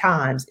 5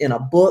 times in a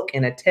book,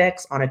 in a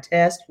text, on a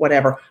test,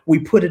 whatever, we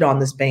put it on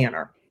this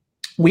banner.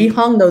 We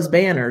hung those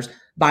banners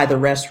by the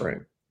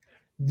restroom.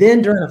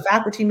 Then during a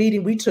faculty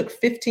meeting, we took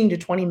 15 to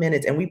 20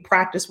 minutes and we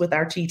practiced with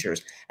our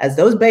teachers. As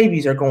those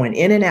babies are going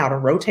in and out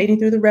and rotating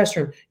through the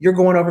restroom, you're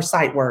going over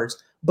sight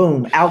words.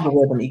 Boom,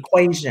 algorithm,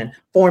 equation,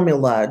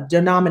 formula,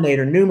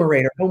 denominator,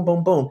 numerator, boom,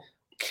 boom, boom.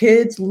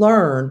 Kids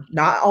learn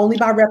not only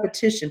by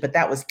repetition, but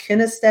that was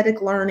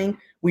kinesthetic learning.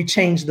 We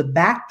changed the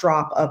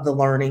backdrop of the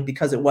learning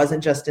because it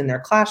wasn't just in their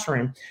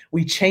classroom.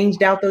 We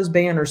changed out those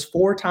banners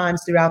 4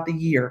 times throughout the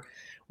year.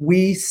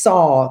 We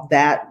saw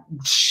that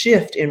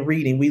shift in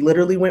reading. We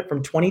literally went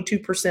from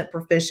 22%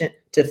 proficient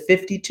to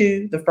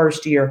 52 the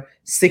first year,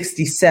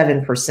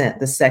 67%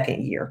 the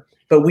second year.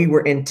 But we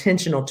were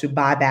intentional to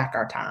buy back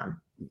our time.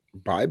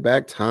 Buy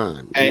back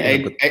time.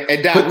 Hey,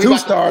 Doc, put 2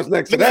 stars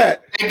next to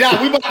that. Hey,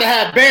 Doc, we about to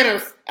have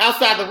banners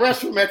outside the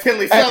restroom at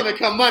Tinley Summit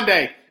come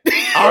Monday.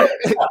 I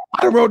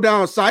wrote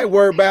down sight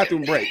word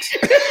bathroom breaks.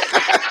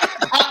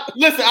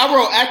 Listen, I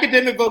wrote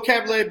academic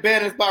vocabulary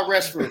banners by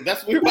restroom.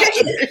 That's what we're about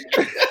to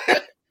do.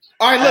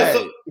 All right,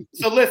 look.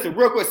 So listen,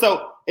 real quick.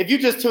 So if you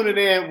just tuning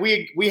in,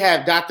 we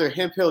have Dr.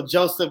 Hemphill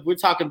Joseph. We're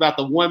talking about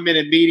the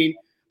 1-minute meeting,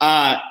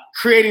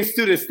 creating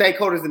student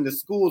stakeholders in the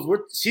schools.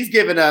 She's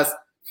giving us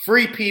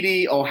free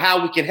PD on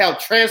how we can help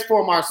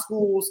transform our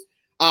schools.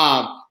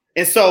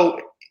 And so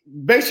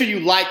make sure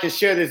you like and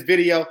share this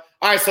video.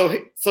 All right,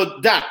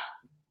 so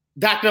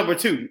Doc number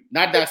 2,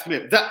 not Doc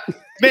Smith. Doc,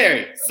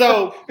 Mary,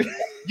 so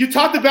you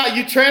talked about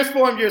you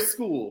transformed your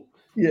school.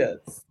 Yes.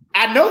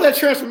 I know that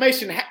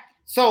transformation.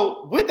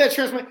 So with that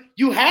transformation,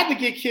 you had to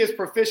get kids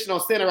proficient on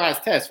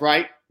standardized tests,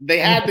 right? They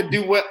had to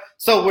do what.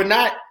 So we're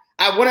not.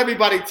 I want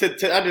everybody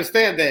to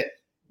understand that.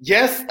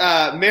 Yes,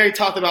 Mary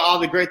talked about all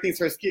the great things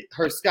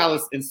her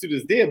scholars and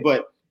students did,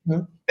 but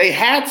they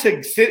had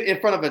to sit in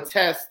front of a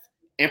test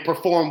and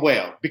perform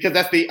well because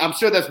I'm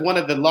sure that's one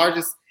of the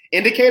largest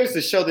indicators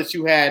to show that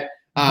you had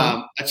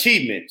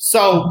achievement.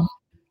 So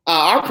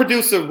our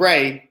producer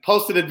Ray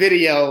posted a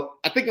video.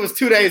 I think it was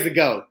 2 days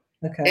ago.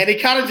 Okay. And he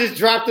kind of just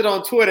dropped it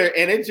on Twitter,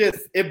 and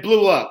it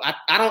blew up.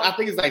 I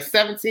think it's like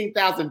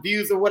 17,000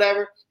 views or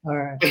whatever. All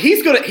right. But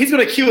he's gonna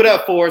cue it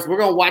up for us. We're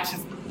gonna watch this.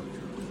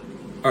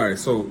 All right.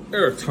 So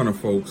there are a ton of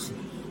folks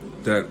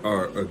that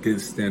are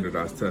against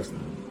standardized testing,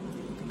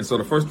 and so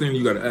the first thing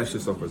you got to ask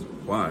yourself is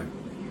why.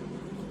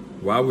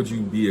 Why would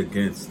you be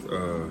against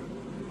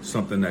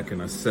something that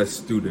can assess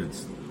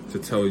students to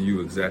tell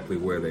you exactly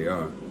where they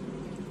are?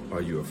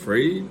 Are you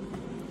afraid?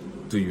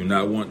 Do you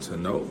not want to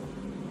know?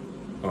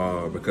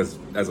 Because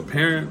as a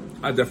parent,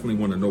 I definitely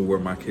want to know where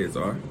my kids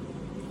are.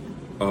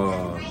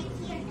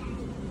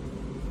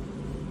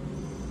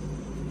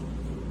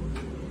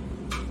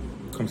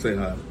 Come say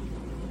hi.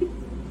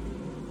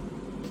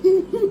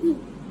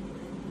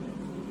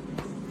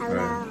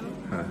 Hello.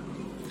 Hi.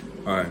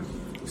 All right.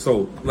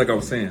 So, like I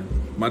was saying,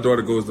 my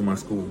daughter goes to my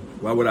school.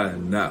 Why would I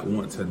not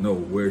want to know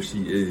where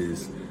she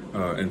is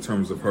in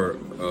terms of her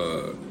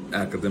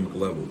academic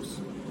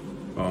levels?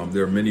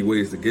 There are many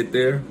ways to get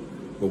there.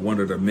 But one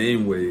of the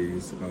main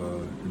ways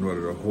in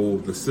order to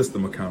hold the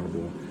system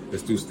accountable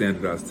is through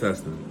standardized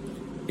testing.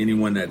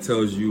 Anyone that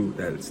tells you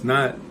that it's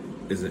not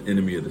is an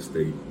enemy of the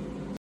state.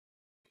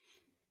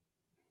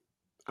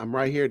 I'm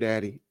right here,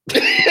 Daddy.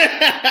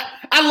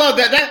 I love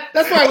that.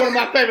 That's probably one of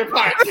my favorite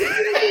parts.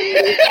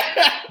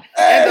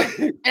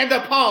 and the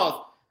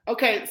pause.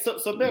 Okay, so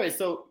Mary,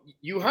 so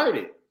you heard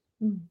it.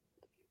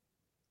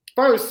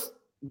 First,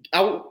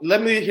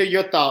 let me hear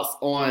your thoughts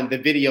on the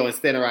video and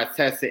standardized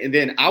testing, and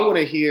then I want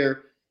to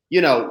hear,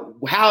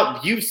 how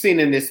you've seen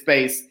in this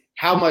space,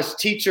 how much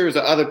teachers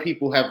or other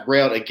people have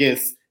railed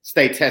against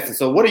state testing.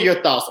 So what are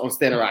your thoughts on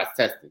standardized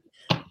testing?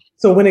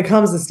 So when it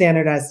comes to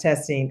standardized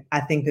testing,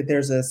 I think that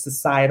there's a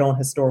societal and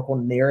historical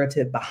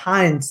narrative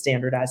behind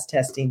standardized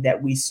testing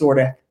that we sort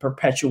of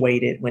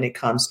perpetuated when it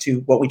comes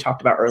to what we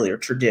talked about earlier,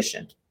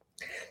 tradition.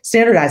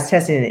 Standardized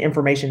testing and the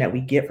information that we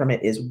get from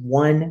it is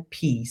one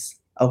piece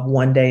of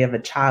one day of a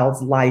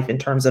child's life in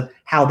terms of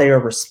how they are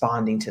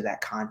responding to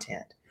that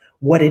content,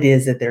 what it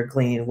is that they're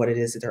gleaning, what it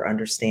is that they're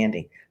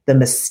understanding. The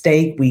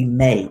mistake we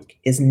make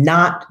is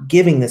not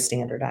giving the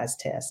standardized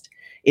test.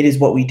 It is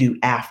what we do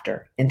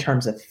after in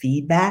terms of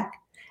feedback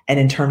and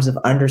in terms of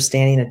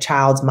understanding a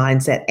child's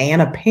mindset and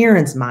a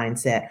parent's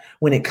mindset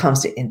when it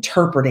comes to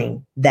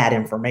interpreting that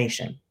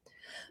information.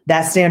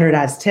 That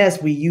standardized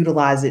test, we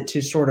utilize it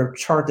to sort of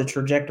chart the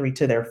trajectory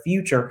to their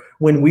future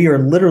when we are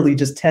literally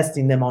just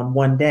testing them on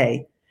one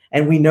day.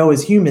 And we know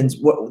as humans,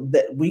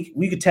 that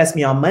we could test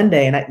me on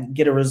Monday and I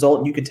get a result,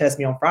 and you could test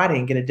me on Friday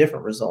and get a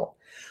different result.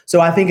 So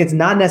I think it's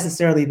not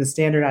necessarily the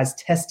standardized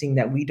testing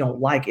that we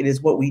don't like. It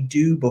is what we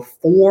do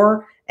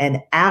before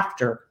and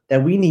after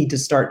that we need to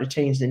start to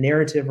change the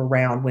narrative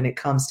around when it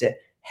comes to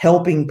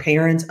helping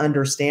parents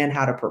understand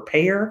how to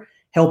prepare,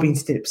 helping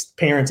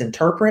parents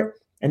interpret,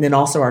 and then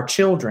also our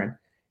children.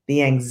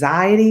 The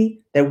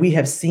anxiety that we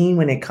have seen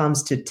when it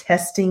comes to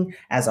testing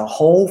as a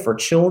whole for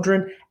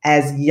children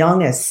as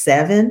young as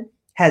 7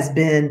 has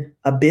been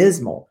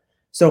abysmal.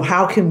 So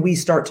how can we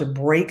start to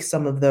break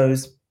some of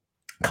those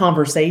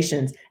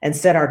conversations and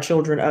set our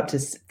children up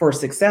for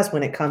success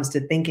when it comes to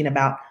thinking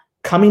about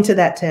coming to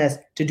that test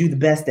to do the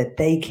best that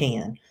they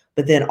can,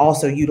 but then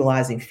also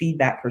utilizing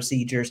feedback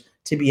procedures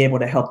to be able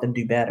to help them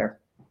do better.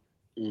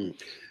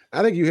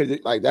 I think you hit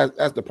it, like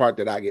that's the part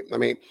that I get. I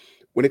mean,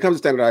 when it comes to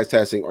standardized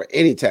testing or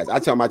any test, I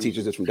tell my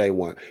teachers this from day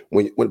one.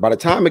 When by the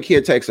time a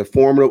kid takes a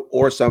formative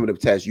or summative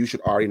test, you should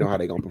already know how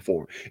they're going to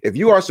perform. If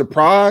you are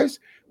surprised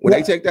when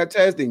they take that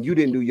test, then you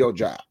didn't do your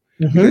job.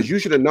 Because you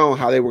should have known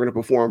how they were going to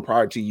perform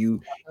prior to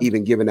you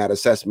even giving that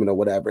assessment or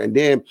whatever. And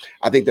then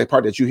I think the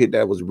part that you hit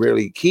that was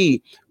really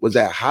key was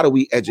that how do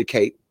we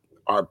educate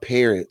our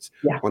parents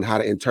on how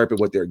to interpret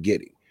what they're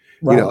getting,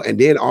 you know, and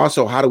then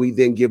also how do we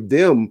then give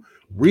them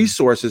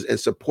resources and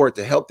support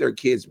to help their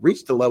kids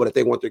reach the level that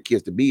they want their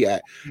kids to be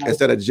at,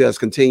 instead of just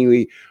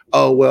continuing,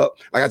 oh, well,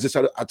 like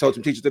I told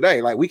some teachers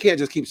today, like we can't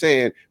just keep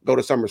saying, go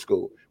to summer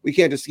school. We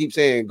can't just keep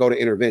saying, go to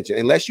intervention.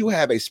 Unless you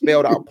have a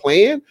spelled out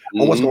plan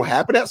on what's going to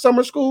happen at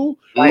summer school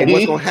and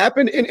what's going to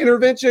happen in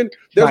intervention,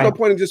 there's no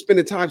point in just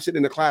spending time sitting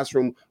in the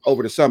classroom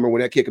over the summer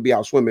when that kid could be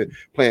out swimming,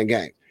 playing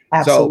games.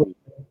 Absolutely.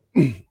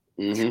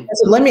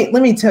 So let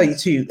me tell you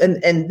too,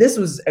 and this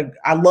was,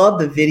 I love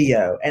the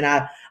video, and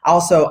I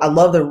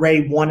love that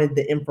Ray wanted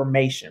the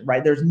information,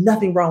 right? There's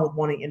nothing wrong with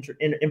wanting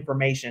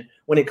information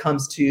when it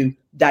comes to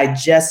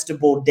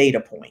digestible data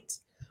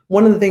points.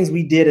 One of the things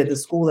we did at the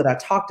school that I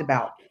talked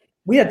about,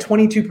 we had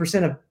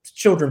 22% of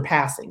children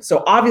passing.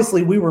 So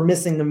obviously we were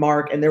missing the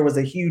mark, and there was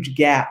a huge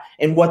gap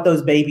in what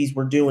those babies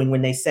were doing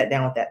when they sat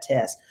down with that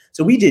test.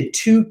 So we did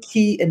two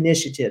key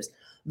initiatives.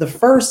 The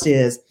first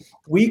is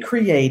we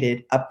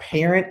created a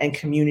parent and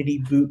community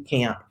boot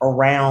camp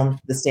around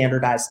the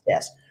standardized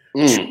test.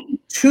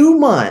 2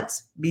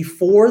 months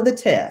before the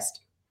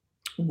test,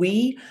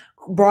 we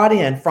brought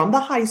in from the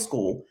high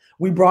school,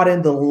 we brought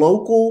in the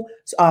local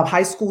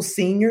high school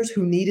seniors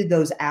who needed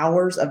those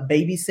hours of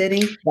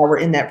babysitting while we're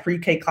in that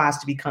pre-K class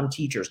to become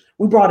teachers.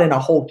 We brought in a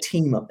whole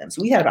team of them.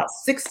 So we had about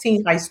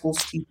 16 high school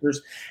teachers,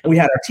 and we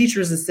had our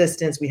teachers'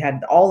 assistants, we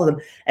had all of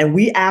them. And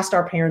we asked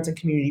our parents and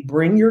community,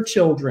 bring your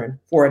children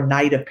for a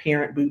night of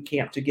parent boot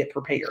camp to get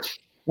prepared.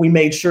 We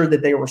made sure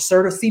that they were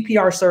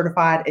CPR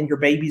certified and your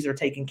babies are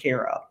taken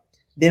care of.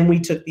 Then we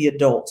took the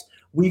adults.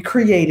 We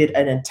created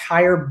an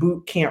entire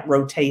boot camp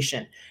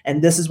rotation.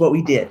 And this is what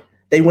we did.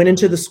 They went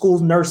into the school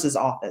nurse's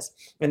office,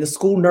 and the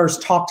school nurse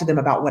talked to them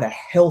about what a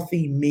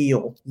healthy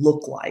meal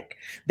looked like.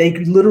 They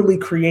literally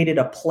created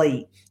a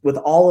plate with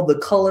all of the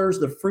colors,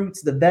 the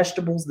fruits, the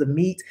vegetables, the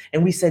meats.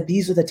 And we said,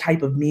 these are the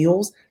type of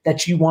meals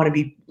that you want to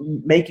be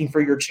making for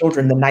your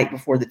children the night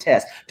before the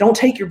test. Don't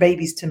take your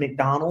babies to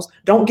McDonald's.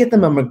 Don't get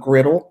them a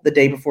McGriddle the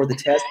day before the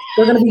test.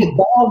 They're going to be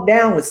bogged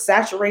down with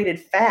saturated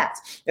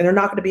fats, and they're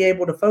not going to be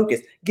able to focus.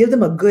 Give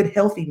them a good,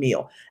 healthy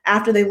meal.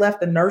 After they left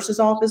the nurse's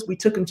office, we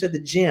took them to the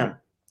gym.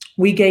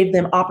 We gave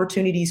them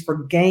opportunities for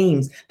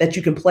games that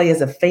you can play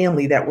as a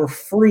family that were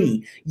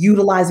free,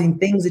 utilizing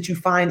things that you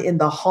find in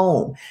the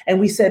home. And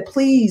we said,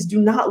 please do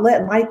not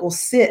let Michael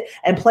sit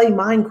and play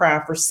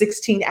Minecraft for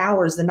 16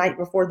 hours the night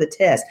before the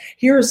test.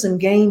 Here are some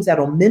games that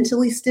will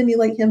mentally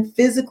stimulate him,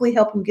 physically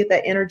help him get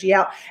that energy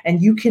out,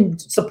 and you can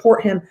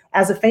support him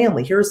as a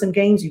family. Here are some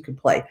games you can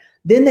play.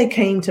 Then they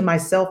came to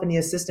myself and the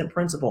assistant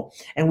principal,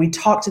 and we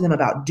talked to them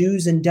about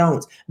do's and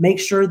don'ts. Make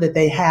sure that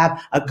they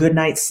have a good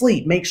night's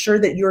sleep. Make sure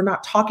that you're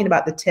not talking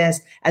about the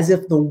test as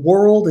if the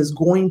world is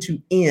going to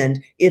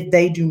end if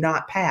they do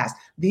not pass.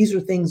 These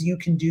are things you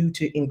can do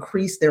to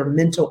increase their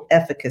mental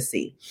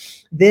efficacy.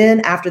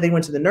 Then after they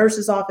went to the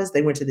nurse's office,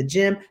 they went to the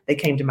gym, they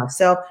came to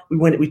myself.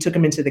 We took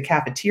them into the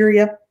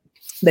cafeteria.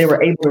 They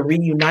were able to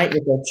reunite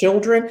with their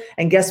children.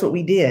 And guess what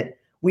we did?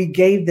 We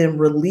gave them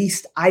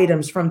released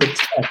items from the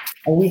test,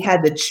 and we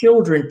had the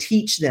children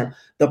teach them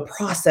the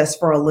process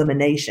for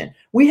elimination.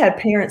 We had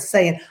parents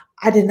saying,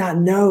 I did not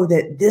know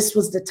that this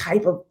was the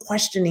type of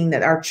questioning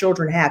that our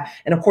children have.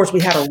 And of course, we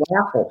had a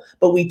raffle,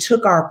 but we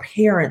took our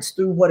parents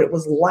through what it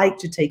was like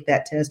to take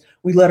that test.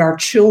 We let our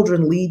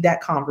children lead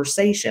that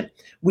conversation.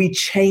 We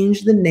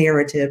changed the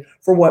narrative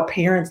for what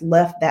parents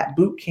left that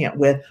boot camp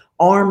with,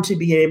 armed to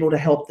be able to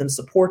help them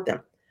support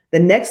them. The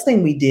next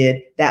thing we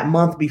did that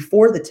month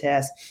before the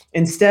test,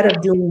 instead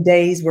of doing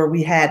days where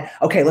we had,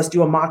 okay, let's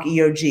do a mock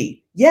EOG.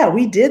 Yeah,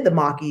 we did the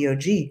mock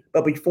EOG,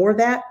 but before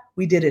that,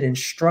 we did an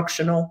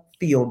instructional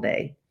field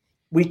day.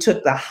 We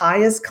took the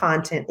highest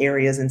content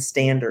areas and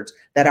standards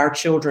that our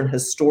children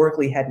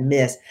historically had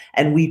missed,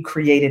 and we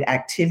created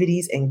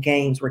activities and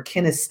games where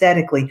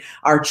kinesthetically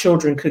our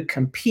children could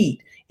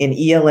compete in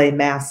ELA,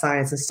 math,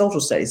 science, and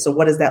social studies. So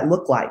what does that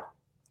look like?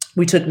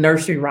 We took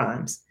nursery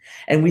rhymes.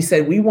 And we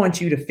said, we want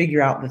you to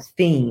figure out the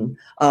theme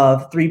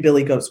of Three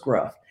Billy Goats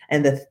Gruff,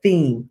 and the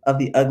theme of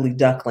The Ugly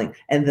Duckling,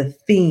 and the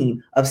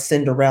theme of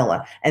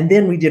Cinderella. And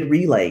then we did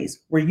relays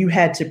where you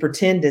had to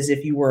pretend as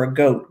if you were a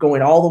goat,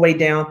 going all the way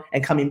down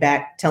and coming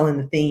back, telling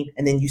the theme,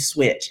 and then you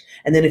switch.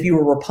 And then if you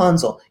were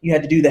Rapunzel, you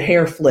had to do the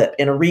hair flip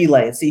in a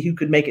relay and see who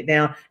could make it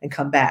down and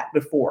come back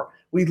before.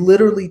 We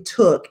literally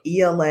took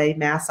ELA,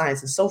 math,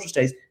 science, and social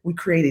studies. We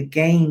created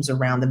games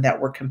around them that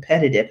were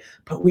competitive,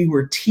 but we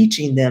were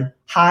teaching them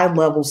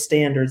high-level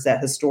standards that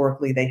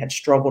historically they had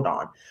struggled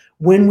on.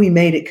 When we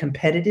made it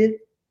competitive,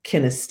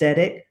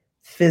 kinesthetic,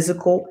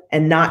 physical,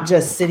 and not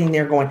just sitting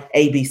there going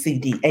A, B, C,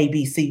 D, A,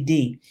 B, C,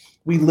 D.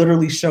 We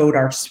literally showed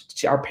our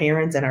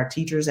parents and our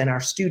teachers and our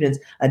students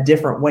a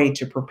different way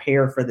to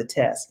prepare for the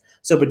test.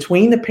 So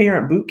between the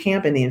parent boot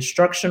camp and the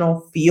instructional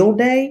field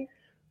day,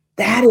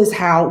 that is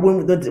how,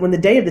 when the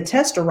day of the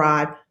test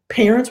arrived,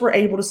 parents were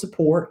able to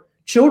support.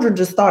 Children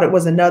just thought it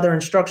was another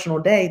instructional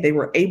day. They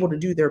were able to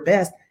do their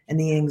best, and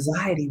the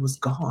anxiety was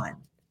gone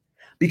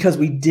because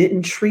we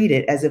didn't treat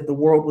it as if the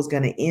world was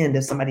going to end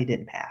if somebody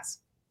didn't pass.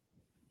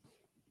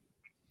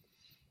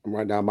 I'm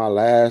writing down my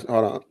last.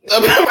 Hold on.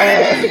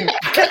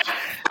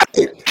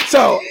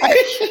 So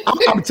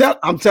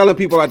I'm telling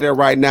people out there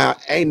right now,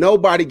 ain't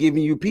nobody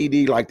giving you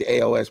PD like the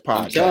AOS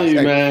podcast. I'm telling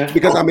you, man.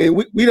 Because I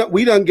mean,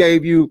 we done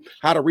gave you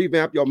how to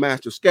revamp your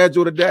master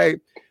schedule today.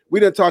 We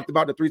done talked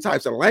about the 3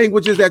 types of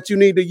languages that you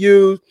need to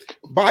use,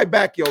 buy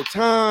back your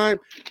time,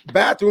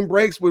 bathroom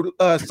breaks with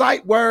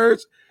sight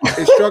words,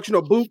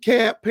 instructional boot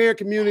camp, parent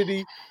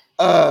community,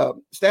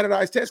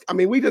 standardized tests. I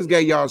mean, we just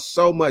gave y'all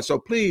so much. So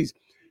please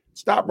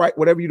stop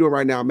whatever you're doing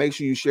right now. Make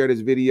sure you share this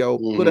video,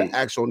 put an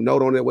actual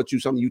note on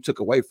it, something you took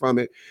away from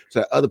it so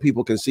that other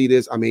people can see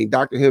this. I mean,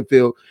 Dr.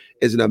 Hemphill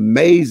is an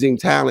amazing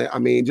talent. I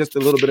mean, just a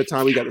little bit of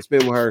time we got to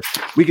spend with her.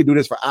 We could do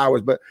this for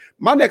hours. But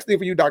my next thing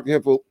for you, Dr.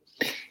 Hemphill,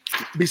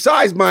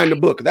 besides buying the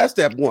book, that's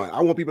step 1.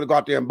 I want people to go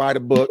out there and buy the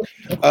book.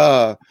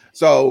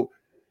 So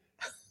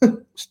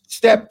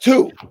step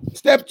 2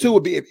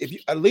 would be if you,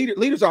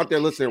 leaders out there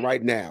listening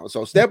right now.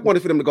 So step 1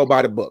 is for them to go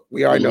buy the book.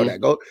 We already know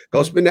that.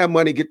 Go spend that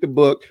money, get the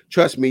book.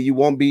 Trust me, you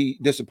won't be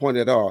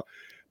disappointed at all.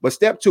 But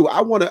step 2,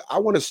 I want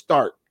to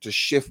start to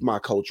shift my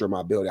culture in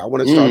my building. I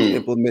want to start to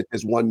implement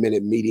this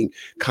 1-minute meeting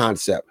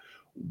concept.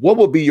 What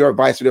would be your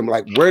advice to them?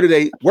 Like,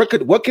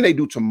 what can they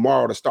do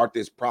tomorrow to start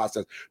this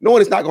process?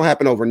 Knowing it's not going to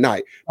happen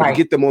overnight, but to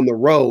get them on the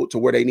road to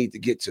where they need to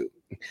get to.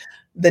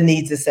 The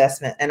needs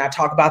assessment. And I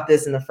talk about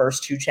this in the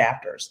first 2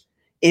 chapters.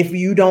 If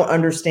you don't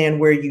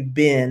understand where you've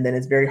been, then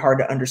it's very hard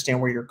to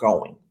understand where you're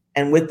going.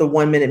 And with the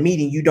 1-minute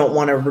meeting, you don't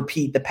want to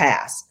repeat the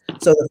past.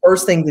 So the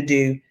first thing to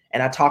do,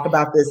 and I talk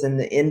about this at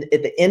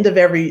the end of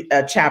every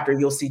chapter,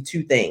 you'll see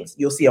 2 things.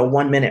 You'll see a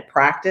 1-minute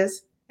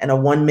practice and a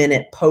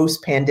 1-minute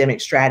post-pandemic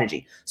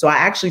strategy. So I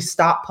actually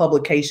stopped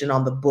publication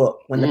on the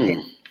book when the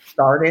pandemic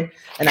started,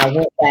 and I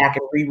went back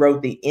and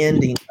rewrote the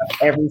ending of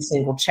every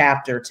single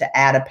chapter to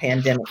add a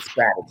pandemic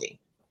strategy.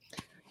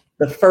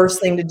 The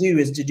first thing to do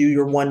is to do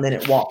your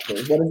 1-minute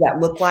walkthrough. What does that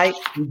look like?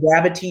 You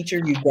grab a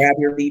teacher, you grab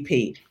your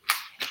VP.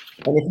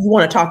 And if you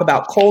want to talk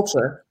about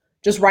culture,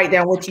 just write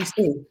down what you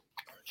see.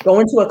 Go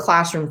into a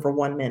classroom for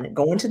 1 minute.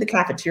 Go into the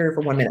cafeteria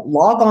for 1 minute.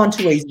 Log on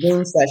to a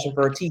Zoom session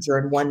for a teacher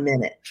in 1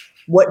 minute.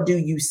 What do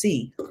you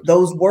see?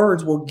 Those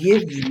words will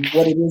give you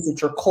what it is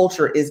that your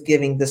culture is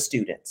giving the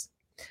students.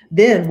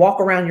 Then walk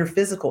around your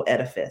physical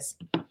edifice.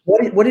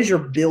 What is your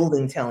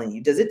building telling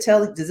you? Does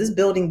this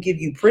building give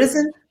you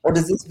prison, or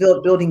does this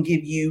building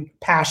give you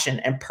passion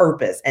and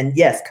purpose? And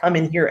yes, come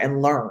in here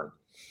and learn.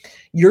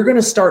 You're going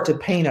to start to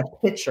paint a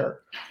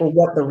picture for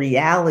what the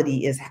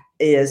reality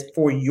is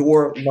for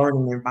your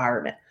learning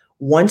environment.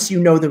 Once you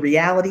know the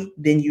reality,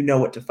 then you know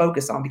what to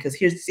focus on. Because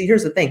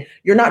here's the thing.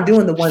 You're not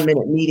doing the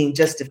 1-minute meeting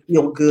just to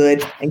feel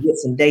good and get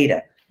some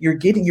data. You're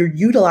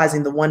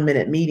utilizing the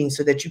 1-minute meeting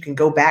so that you can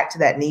go back to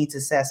that needs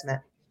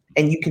assessment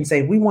and you can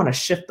say, we want to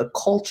shift the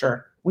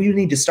culture. We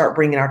need to start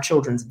bringing our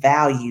children's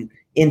value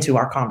into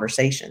our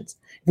conversations.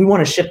 If we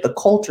want to shift the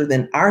culture,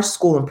 then our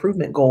school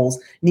improvement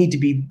goals need to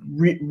be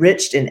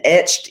riched and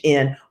etched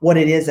in what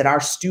it is that our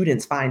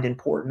students find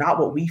important, not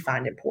what we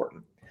find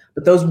important.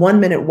 But those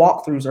 1-minute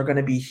walkthroughs are going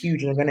to be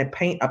huge, and they're going to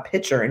paint a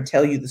picture and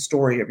tell you the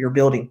story of your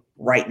building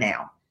right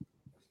now.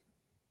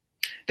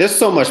 There's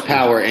so much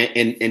power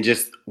in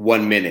just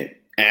 1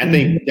 minute. And I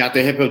think,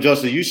 Dr. Hemphill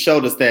Joseph, you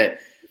showed us that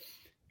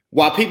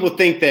while people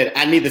think that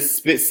I need to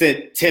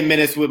sit 10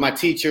 minutes with my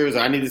teachers, or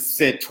I need to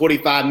sit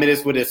 25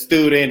 minutes with a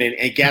student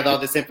and gather all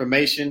this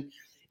information.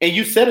 And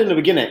you said in the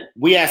beginning,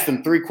 we asked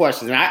them 3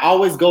 questions. And I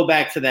always go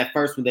back to that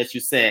first one that you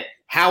said,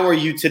 how are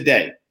you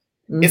today?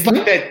 It's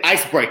like that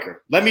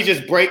icebreaker. Let me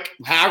just break.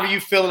 How are you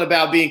feeling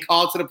about being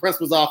called to the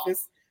principal's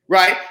office?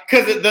 Right?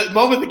 Because the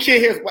moment the kid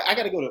hears, I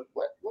got to go to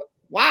what?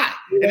 Why?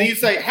 And then you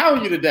say, how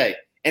are you today?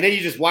 And then you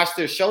just watch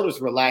their shoulders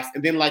relax.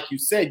 And then, like you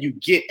said, you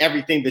get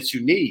everything that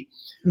you need.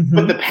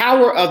 But the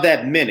power of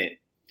that minute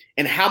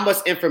and how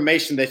much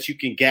information that you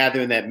can gather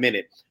in that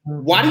minute.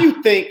 Why do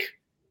you think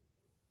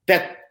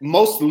that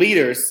most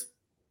leaders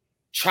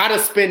try to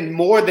spend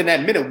more than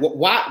that minute?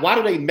 Why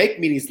do they make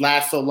meetings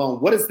last so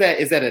long? What is that?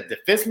 Is that a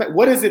defense?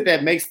 What is it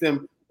that makes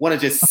them want to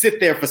just sit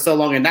there for so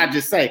long and not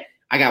just say,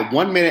 I got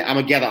 1 minute, I'm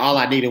going to gather all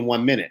I need in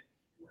 1 minute?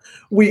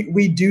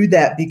 We do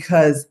that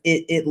because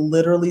it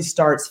literally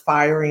starts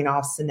firing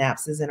off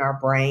synapses in our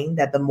brain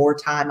that the more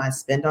time I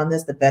spend on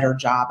this, the better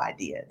job I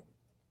did.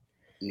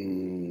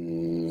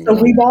 So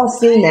we've all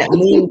seen that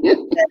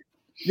meeting.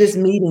 This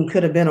meeting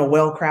could have been a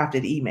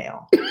well-crafted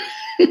email.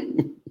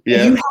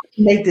 Yeah. You have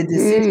to make the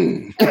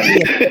decision. As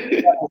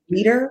a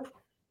leader,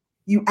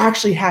 you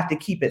actually have to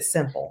keep it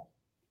simple.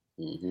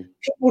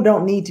 People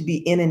don't need to be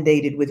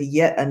inundated with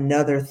yet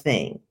another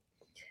thing.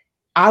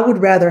 I would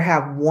rather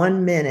have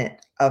 1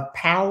 minute of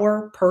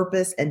power,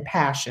 purpose, and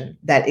passion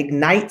that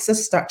ignites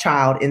a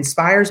child,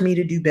 inspires me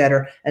to do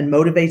better, and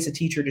motivates a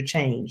teacher to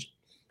change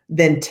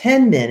than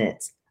 10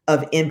 minutes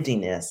of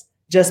emptiness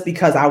just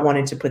because I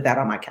wanted to put that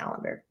on my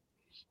calendar.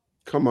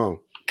 Come on.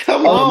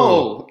 Come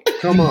on.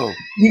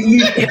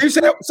 You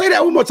say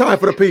that one more time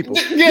for the people.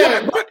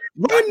 Yeah.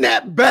 Run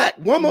that back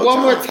one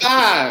more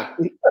time.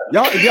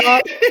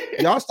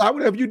 Y'all stop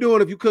whatever you're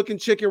doing. If you're cooking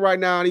chicken right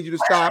now, I need you to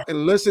stop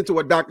and listen to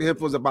what Dr.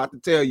 Hemphill is about to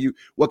tell you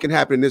what can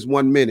happen in this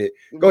 1 minute.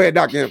 Go ahead,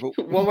 Dr. Hemphill.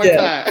 One more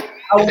time.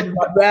 I would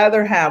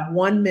rather have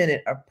 1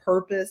 minute of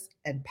purpose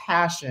and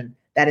passion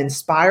that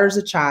inspires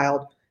a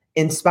child,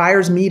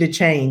 inspires me to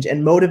change,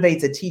 and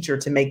motivates a teacher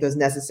to make those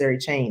necessary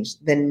change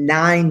than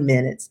 9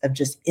 minutes of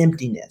just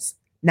emptiness,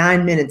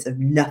 9 minutes of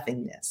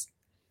nothingness.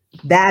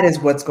 That is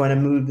what's going to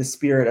move the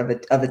spirit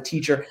of a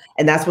teacher.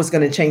 And that's what's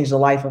going to change the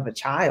life of a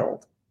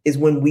child, is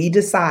when we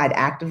decide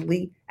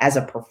actively as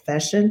a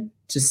profession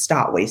to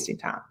stop wasting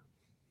time.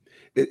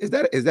 Is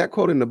that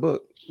quote in the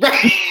book?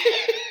 Right.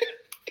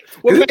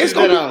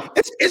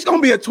 It's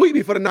gonna be a tweet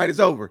before the night is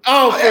over.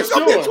 Oh, for it's sure.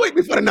 Gonna be a tweet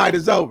before the night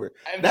is over.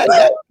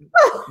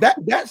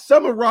 That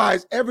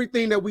summarized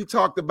everything that we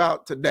talked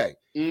about today.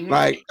 Mm-hmm.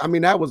 Like, I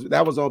mean, that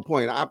was on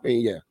point. I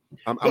mean, yeah.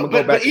 I'm gonna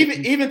go back. But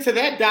even to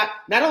that, Doc,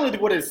 not only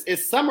what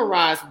is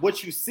summarized,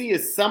 what you see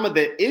is some of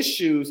the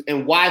issues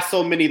and why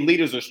so many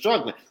leaders are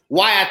struggling.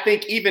 Why I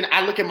think even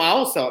I look at my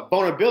own self,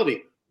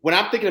 vulnerability. When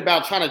I'm thinking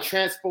about trying to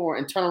transform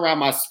and turn around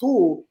my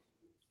school,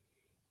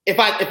 if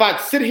I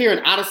sit here and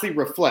honestly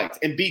reflect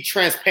and be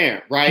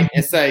transparent, right,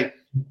 and say,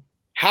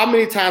 how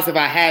many times have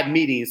I had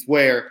meetings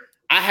where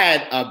I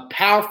had a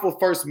powerful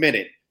first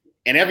minute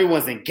and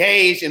everyone's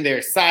engaged and they're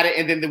excited,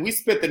 and then we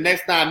spent the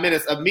next 9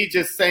 minutes of me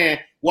just saying,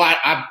 well,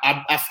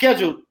 I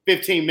scheduled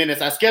 15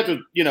 minutes, I scheduled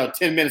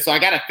 10 minutes, so I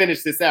got to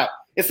finish this out.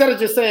 Instead of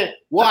just saying,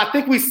 well, I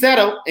think we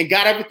settled and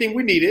got everything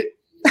we needed,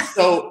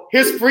 so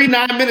here's free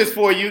 9 minutes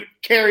for you.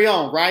 Carry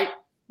on, right?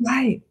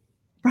 Right.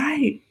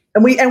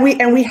 And we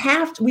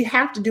have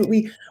to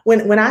do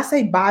when I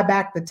say buy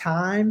back the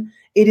time,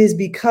 it is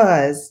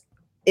because,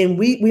 and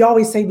we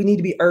always say we need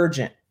to be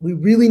urgent. We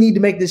really need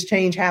to make this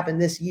change happen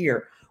this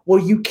year.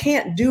 Well, you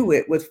can't do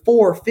it with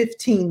 4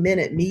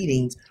 15-minute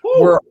meetings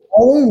where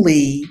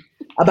only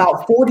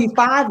about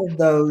 45 of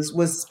those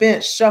was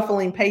spent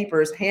shuffling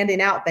papers,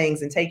 handing out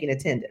things, and taking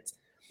attendance.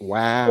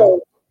 Wow.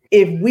 So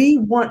if we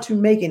want to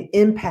make an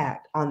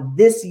impact on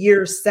this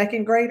year's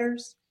second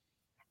graders,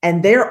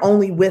 and they're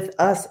only with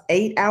us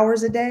 8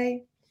 hours a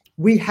day,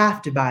 we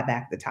have to buy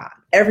back the time.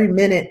 Every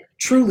minute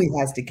truly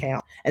has to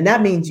count. And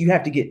that means you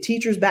have to get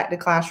teachers back to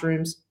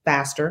classrooms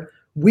faster.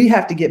 We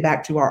have to get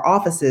back to our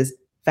offices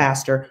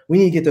faster. We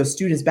need to get those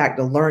students back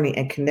to learning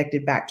and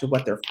connected back to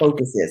what their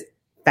focus is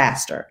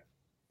faster.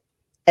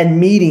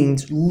 And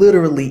meetings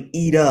literally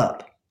eat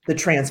up the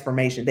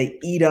transformation. They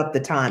eat up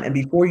the time. And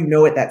before you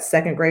know it, that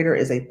second grader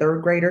is a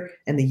third grader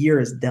and the year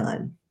is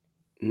done.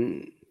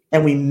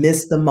 And we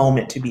miss the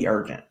moment to be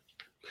urgent.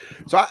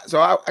 So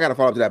I got to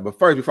follow up to that. But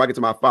first, before I get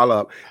to my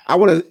follow-up, I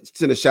want to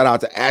send a shout out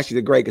to Ashley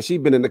the Great, because she's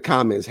been in the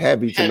comments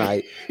heavy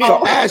tonight.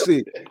 So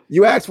Ashley,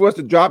 you asked for us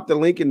to drop the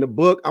link in the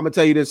book. I'm going to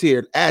tell you this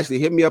here. Ashley,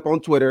 hit me up on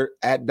Twitter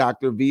at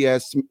Dr. V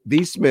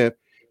Smith,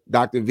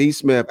 Dr. V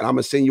Smith, and I'm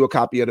going to send you a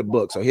copy of the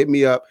book. So hit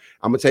me up.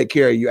 I'm going to take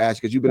care of you,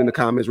 Ashley, because you've been in the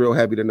comments real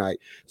heavy tonight.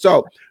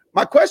 So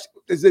my question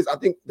is this. I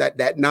think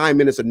that 9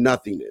 minutes of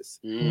nothingness,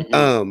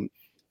 and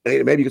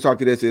maybe you can talk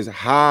to this, is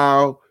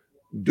why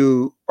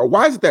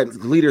is it that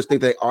leaders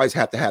think they always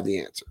have to have the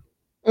answer?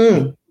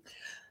 Come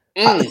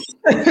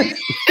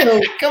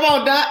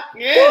on, Doc.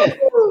 Yeah.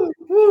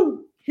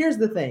 Here's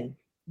the thing.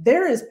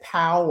 There is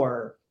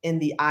power in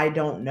the I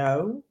don't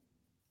know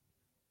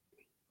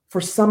for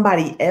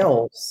somebody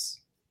else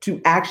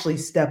to actually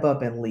step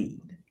up and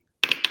lead.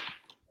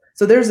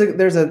 So there's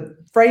a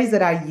phrase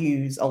that I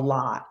use a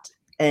lot,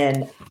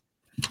 and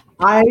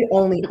I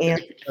only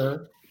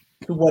answer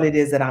to what it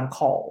is that I'm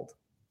called.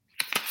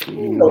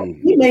 So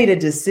we made a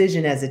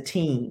decision as a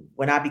team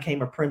when I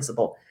became a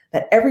principal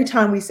that every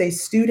time we say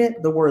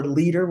student, the word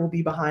leader will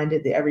be behind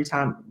it. That every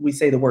time we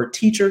say the word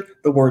teacher,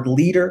 the word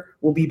leader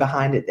will be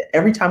behind it. That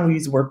every time we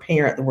use the word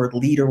parent, the word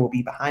leader will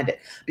be behind it.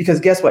 Because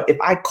guess what? If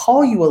I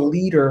call you a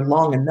leader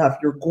long enough,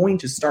 you're going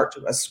to start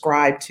to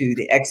ascribe to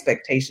the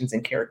expectations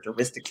and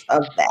characteristics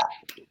of that.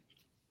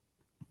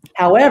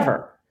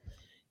 However,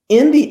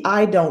 in the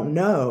I don't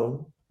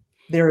know,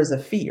 there is a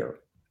fear.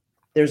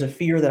 There's a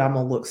fear that I'm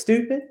going to look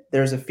stupid.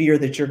 There's a fear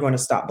that you're going to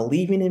stop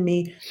believing in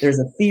me. There's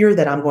a fear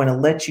that I'm going to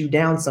let you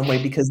down some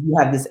way because you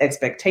have this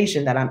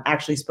expectation that I'm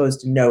actually supposed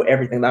to know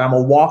everything, that I'm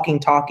a walking,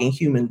 talking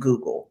human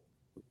Google.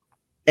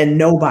 And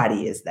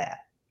nobody is that.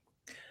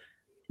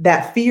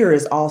 That fear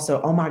is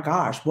also, oh my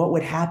gosh, what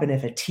would happen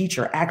if a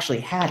teacher actually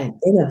had an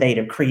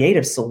innovative,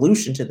 creative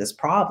solution to this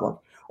problem?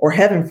 Or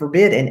heaven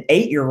forbid, an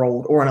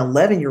 8-year-old or an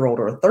 11-year-old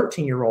or a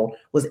 13-year-old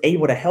was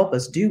able to help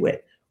us do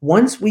it.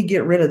 Once we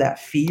get rid of that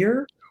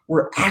fear,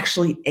 we're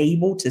actually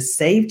able to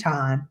save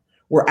time.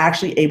 We're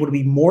actually able to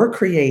be more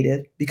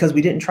creative because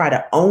we didn't try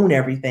to own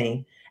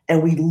everything.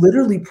 And we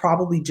literally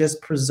probably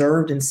just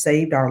preserved and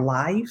saved our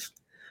life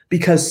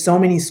because so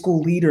many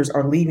school leaders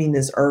are leaving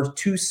this earth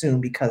too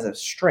soon because of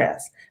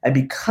stress and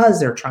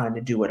because they're trying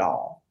to do it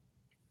all.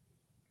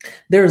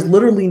 There's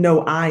literally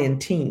no I in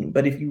team.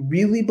 But if you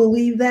really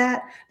believe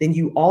that, then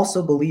you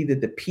also believe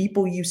that the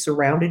people you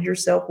surrounded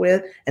yourself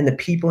with and the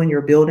people in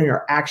your building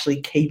are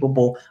actually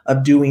capable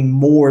of doing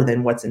more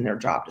than what's in their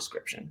job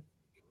description.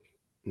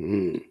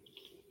 Mm.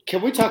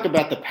 Can we talk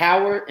about the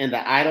power and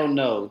the I don't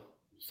know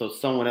so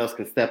someone else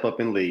can step up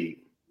and lead?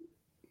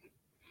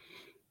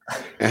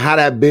 And how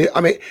that big,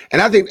 I mean,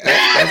 and I think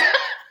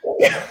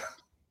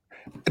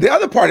the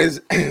other part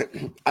is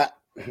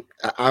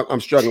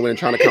I'm struggling with and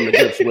trying to come to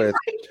grips with.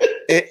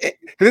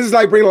 This is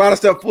like bringing a lot of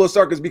stuff full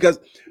circles because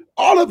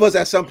all of us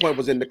at some point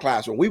was in the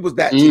classroom. We was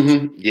that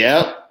teacher.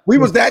 Yep. We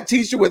was that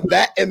teacher with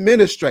that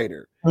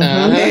administrator.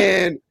 Uh-huh.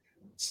 And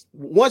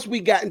once we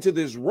got into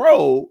this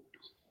role,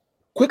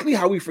 quickly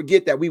how we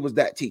forget that we was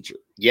that teacher.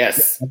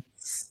 Yes.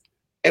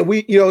 And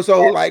we, you know,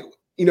 so like,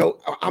 you know,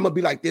 I'm gonna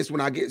be like this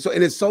when I get so,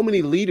 and there's so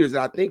many leaders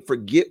that I think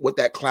forget what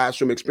that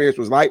classroom experience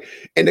was like.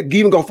 And to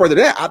even go further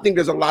than that, I think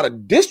there's a lot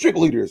of district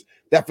leaders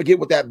that forget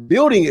what that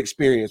building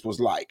experience was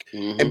like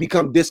and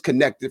become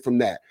disconnected from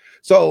that.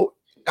 So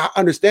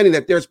understanding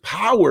that there's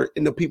power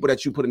in the people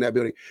that you put in that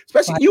building,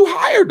 especially you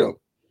hired them.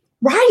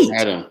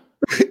 Right.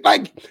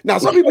 Like now,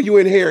 some people you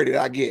inherited,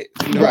 I get,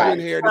 you know, you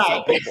inherited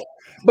some people.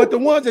 But the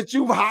ones that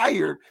you've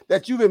hired,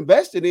 that you've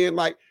invested in,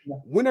 like,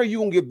 when are you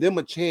gonna give them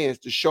a chance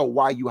to show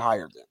why you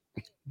hired them?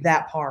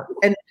 That part.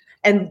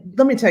 And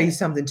let me tell you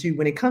something too,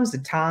 when it comes to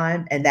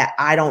time and that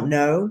I don't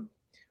know,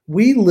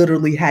 we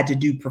literally had to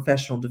do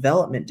professional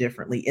development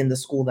differently in the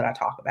school that I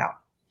talk about.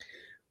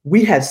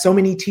 We had so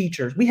many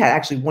teachers. We had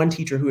actually one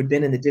teacher who had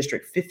been in the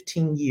district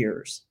 15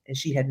 years, and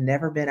she had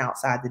never been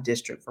outside the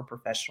district for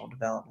professional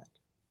development.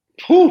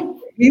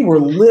 Whew. We were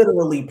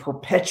literally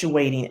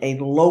perpetuating a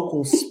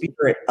local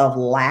spirit of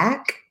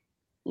lack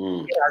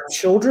in our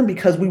children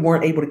because we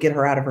weren't able to get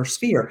her out of her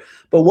sphere.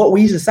 But what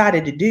we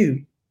decided to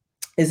do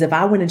is if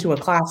I went into a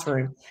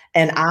classroom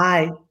and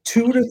I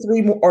 2 to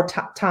 3 more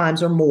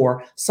times or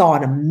more saw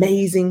an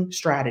amazing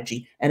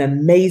strategy, an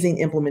amazing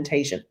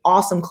implementation,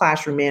 awesome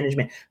classroom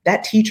management,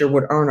 that teacher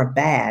would earn a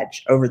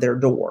badge over their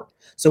door.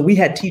 So we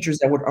had teachers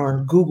that would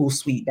earn Google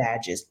Suite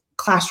badges,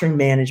 classroom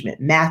management,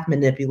 math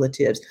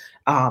manipulatives,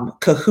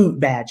 Kahoot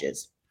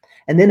badges.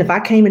 And then if I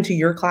came into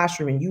your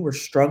classroom and you were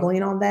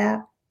struggling on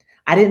that,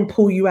 I didn't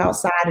pull you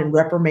outside and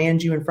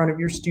reprimand you in front of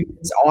your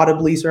students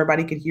audibly so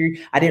everybody could hear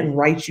you. I didn't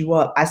write you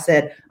up. I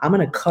said, I'm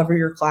going to cover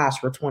your class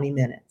for 20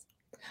 minutes.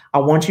 I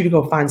want you to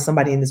go find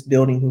somebody in this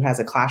building who has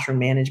a classroom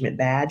management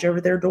badge over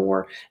their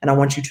door, and I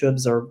want you to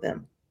observe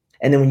them.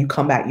 And then when you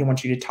come back, I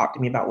want you to talk to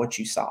me about what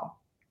you saw.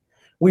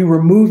 We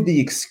removed the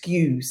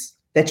excuse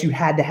that you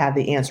had to have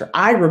the answer.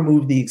 I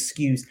removed the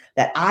excuse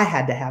that I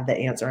had to have the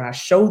answer, and I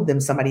showed them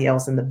somebody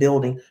else in the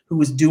building who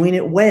was doing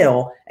it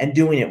well and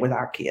doing it with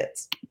our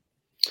kids.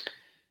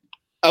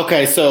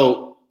 Okay,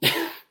 so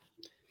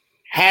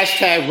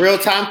hashtag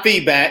real-time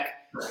feedback.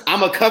 I'm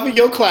going to cover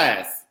your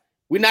class.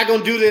 We're not going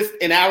to do this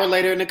an hour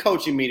later in the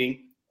coaching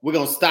meeting. We're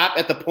going to stop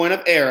at the point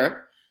of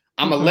error.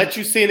 I'm going to let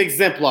you see an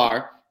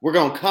exemplar. We're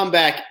going to come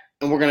back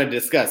and we're going to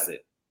discuss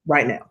it.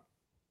 Right now.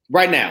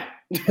 Right now.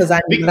 Because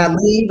when I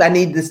leave, I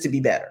need this to be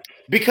better.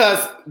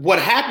 Because what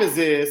happens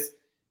is,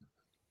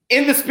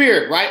 in the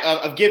spirit, right,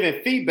 of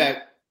giving feedback,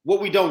 what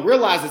we don't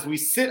realize is we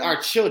sit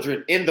our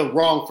children in the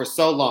wrong for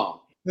so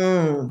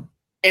long.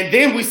 And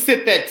then we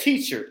sit that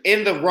teacher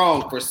in the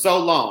wrong for so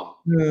long.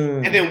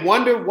 And then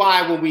wonder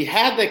why when we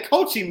had the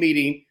coaching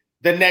meeting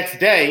the next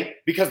day,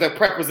 because their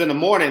prep was in the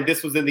morning,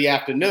 this was in the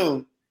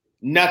afternoon,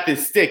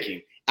 nothing's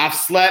sticking. I've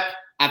slept,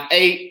 I've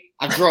ate,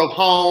 I drove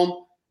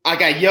home, I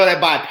got yelled at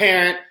by a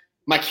parent.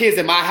 My kids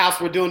in my house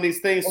were doing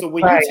these things. So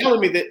when you're telling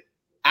me that,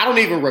 I don't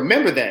even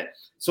remember that.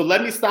 So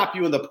let me stop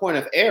you in the point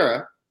of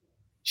error,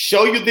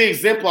 show you the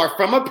exemplar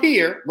from a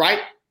peer,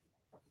 right?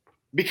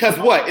 Because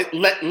what?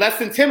 It's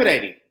less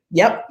intimidating.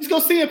 Yep. Just go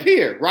see a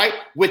peer, right?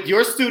 With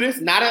your students,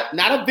 not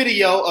a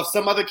video of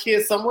some other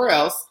kid somewhere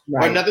else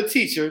or another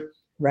teacher.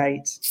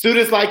 Right.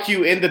 Students like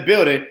you in the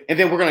building, and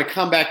then we're going to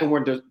come back and we're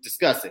going to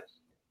discuss it.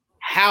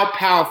 How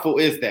powerful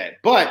is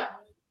that? But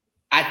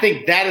I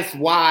think that is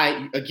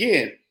why,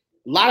 again,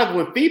 a lot of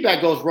when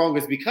feedback goes wrong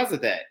is because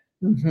of that.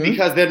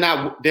 Because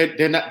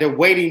they're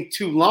waiting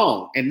too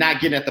long and not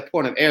getting at the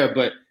point of error.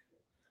 But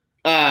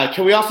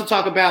can we also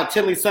talk about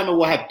Tinley Summit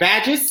will have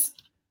badges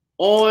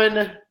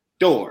on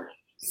door?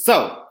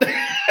 So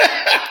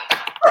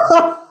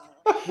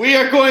we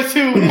are going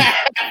to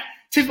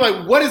teach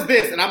like, what is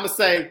this? And I'm going to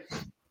say,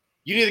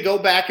 you need to go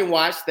back and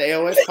watch the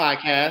AOS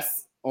podcast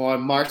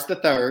on March the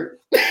 3rd,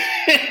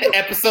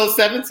 episode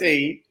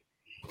 17,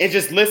 and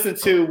just listen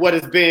to what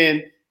has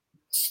been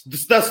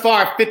thus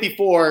far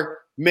 54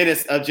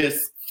 minutes of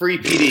just free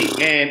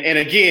PD. And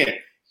again,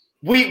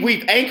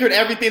 we've anchored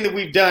everything that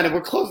we've done, and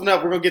we're closing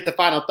up. We're going to get the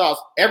final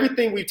thoughts.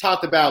 Everything we've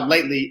talked about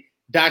lately,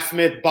 Doc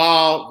Smith,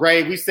 Ball,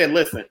 Ray, we said,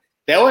 listen,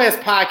 the OS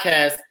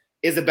podcast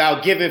is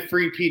about giving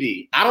free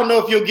PD. I don't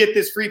know if you'll get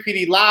this free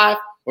PD live,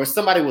 or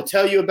somebody will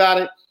tell you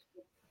about it.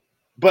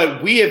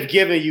 But we have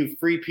given you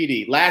free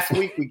PD. Last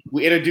week,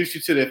 we introduced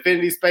you to the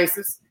Infinity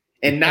Spaces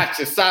and knocked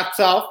your socks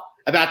off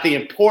about the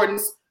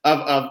importance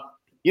of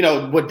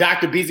what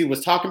Dr. Beasley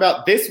was talking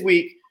about. This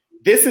week,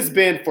 this has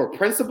been for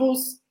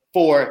principals,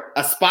 for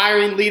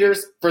aspiring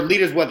leaders, for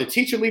leaders, whether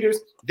teacher leaders.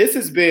 This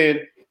has been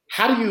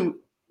how do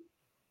you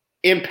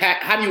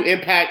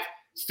impact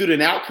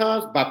student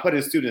outcomes by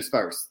putting students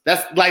first.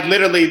 That's like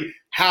literally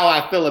how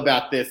I feel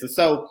about this. And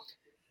so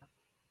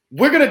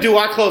we're going to do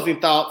our closing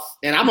thoughts,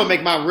 and I'm going to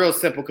make mine real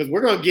simple because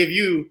we're going to give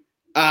you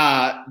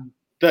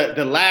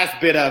the last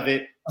bit of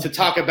it to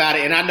talk about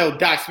it. And I know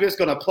Doc Smith's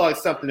going to plug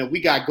something that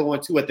we got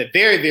going to at the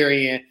very,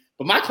 very end.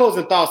 But my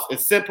closing thoughts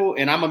is simple,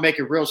 and I'm going to make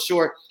it real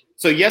short.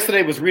 So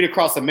yesterday was Read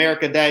Across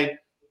America Day,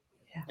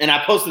 and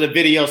I posted a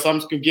video, so I'm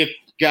just going to give you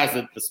guys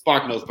the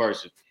SparkNotes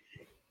version.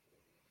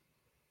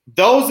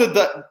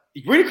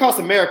 Read Across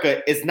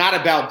America is not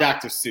about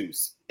Dr.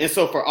 Seuss. And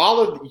so for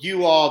all of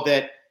you all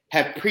that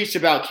have preached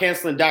about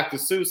canceling Dr.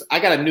 Seuss, I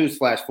got a news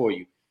flash for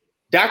you.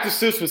 Dr.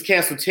 Seuss was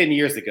canceled 10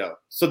 years ago.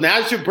 So now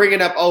that you're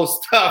bringing up old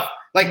stuff,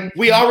 like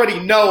we already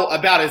know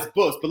about his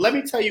books, but let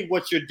me tell you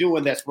what you're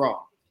doing that's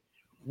wrong.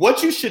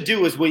 What you should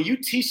do is when you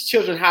teach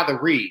children how to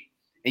read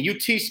and you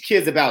teach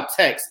kids about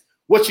text,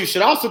 what you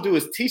should also do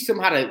is teach them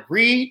how to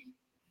read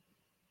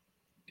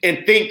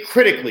and think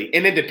critically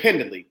and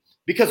independently.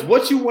 Because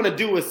what you want to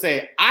do is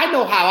say, I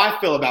know how I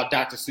feel about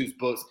Dr. Seuss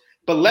books,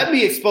 but let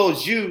me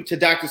expose you to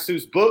Dr.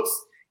 Seuss books,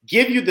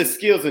 give you the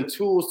skills and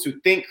tools to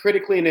think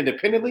critically and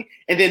independently,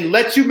 and then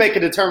let you make a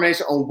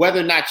determination on whether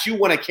or not you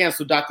want to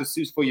cancel Dr.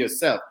 Seuss for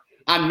yourself.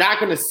 I'm not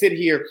going to sit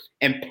here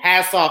and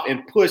pass off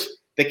and push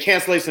the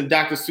cancellation of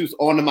Dr. Seuss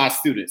onto my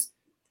students.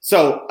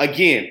 So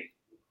again,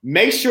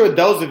 make sure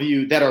those of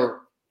you that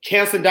are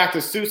canceling Dr.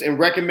 Seuss and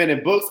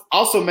recommending books,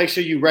 also make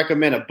sure you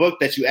recommend a book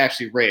that you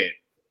actually read.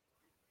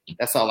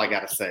 That's all I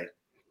got to say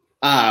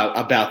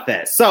about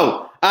that.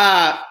 So,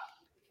 Dr.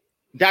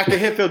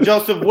 Henfield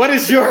Joseph, what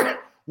is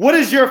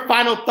your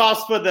final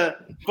thoughts for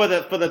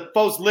the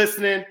folks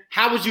listening?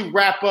 How would you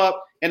wrap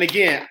up? And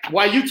again,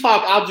 while you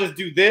talk, I'll just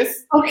do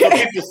this so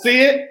people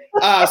see it.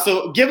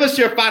 So give us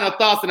your final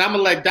thoughts, and I'm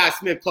gonna let Doc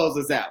Smith close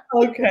us out.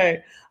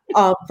 Okay.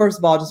 First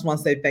of all, I just want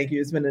to say thank you.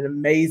 It's been an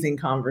amazing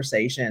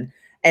conversation.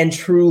 And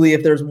truly,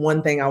 if there's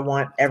one thing I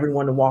want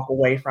everyone to walk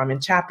away from, in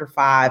chapter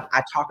 5,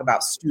 I talk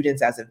about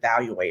students as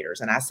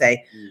evaluators. And I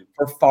say,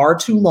 for far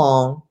too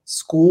long,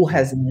 school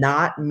has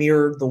not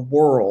mirrored the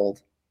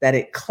world that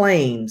it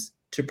claims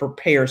to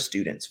prepare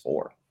students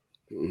for.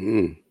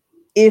 Mm-hmm.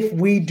 If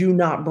we do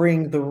not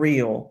bring the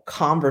real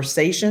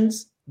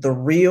conversations, the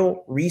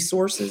real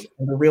resources,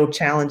 and the real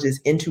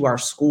challenges into our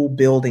school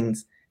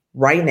buildings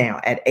right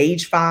now at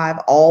age 5,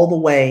 all the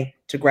way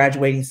to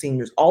graduating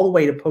seniors, all the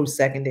way to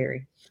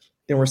post-secondary,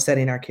 then we're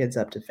setting our kids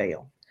up to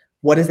fail.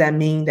 What does that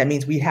mean? That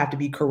means we have to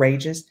be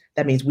courageous.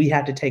 That means we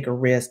have to take a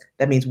risk.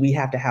 That means we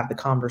have to have the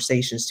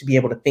conversations to be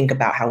able to think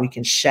about how we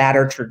can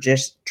shatter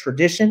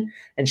tradition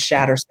and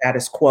shatter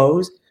status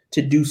quos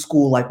to do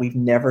school like we've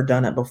never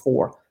done it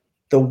before.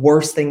 The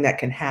worst thing that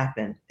can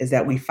happen is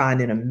that we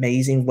find an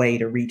amazing way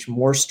to reach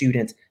more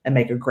students and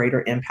make a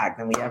greater impact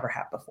than we ever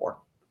have before.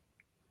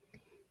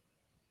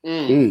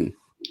 The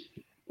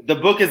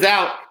book is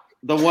out,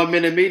 The 1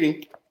 Minute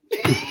Meeting.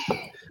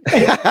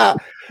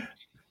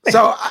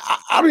 So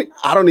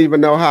I don't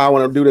even know how I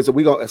want to do this.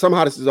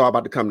 Somehow this is all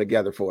about to come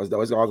together for us,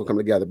 though. It's all gonna come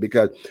together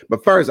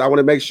but first I want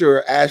to make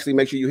sure, Ashley,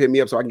 you hit me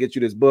up so I can get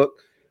you this book,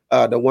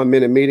 The 1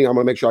 Minute Meeting. I'm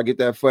gonna make sure I get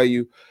that for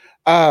you.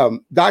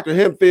 Dr.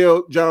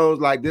 Henfield Jones,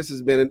 this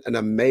has been an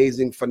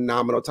amazing,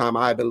 phenomenal time.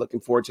 I've been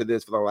looking forward to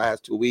this for the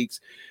last 2 weeks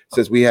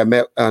since we had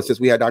met, since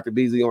we had Dr.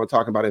 Beasley on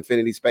talking about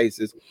Infinity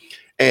Spaces.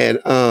 And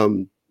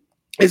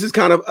this is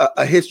kind of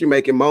a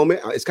history-making moment.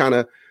 It's kind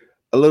of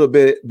a little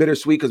bit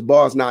bittersweet because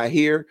Ball's not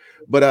here.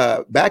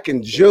 But back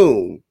in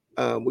June,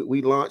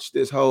 we launched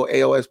this whole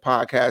AOS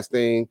podcast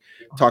thing,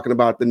 talking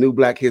about the new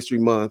Black History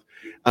Month.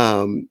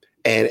 The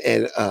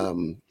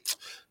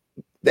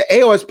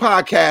AOS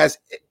podcast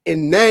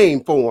in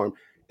name form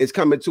is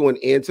coming to an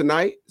end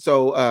tonight.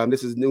 So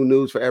this is new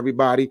news for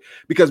everybody,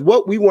 because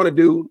what we want to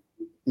do,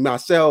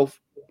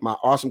 myself, my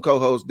awesome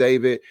co-host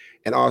David,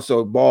 and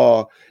also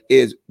Ball,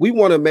 is we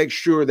want to make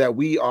sure that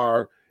we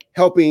are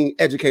helping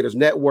Educators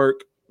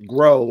Network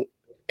grow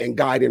and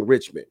guide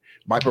enrichment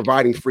by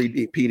providing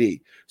free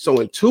PD. So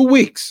in 2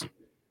 weeks,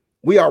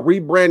 we are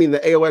rebranding the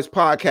AOS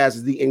podcast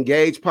as the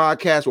Engage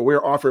podcast, where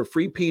we're offering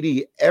free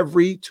PD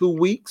every 2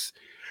 weeks.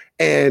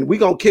 And we're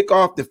going to kick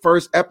off the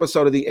first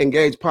episode of the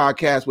Engage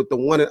podcast with the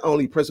one and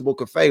only Principal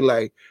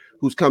Kafele,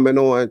 who's coming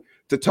on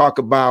to talk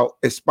about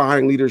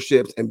aspiring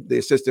leaderships and the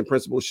assistant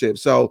principalship.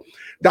 So,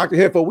 Dr.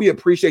 Henfield, we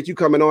appreciate you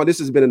coming on. This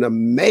has been an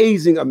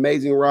amazing,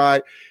 amazing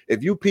ride.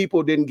 If you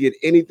people didn't get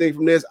anything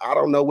from this, I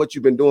don't know what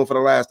you've been doing for the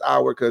last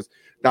hour, because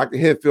Dr.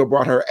 Henfield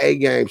brought her A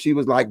game. She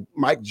was like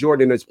Mike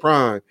Jordan in his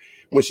prime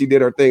when she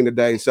did her thing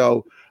today.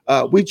 So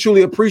we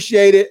truly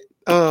appreciate it.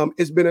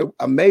 It's been an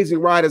amazing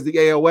ride as the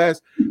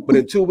AOS, but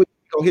in 2 weeks,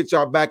 we'll hit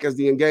y'all back as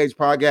the Engage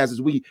podcast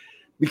as we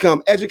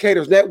Become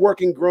educators,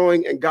 networking,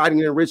 growing, and guiding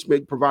and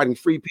enrichment, providing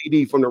free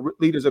PD from the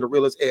leaders of the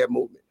Realist Ed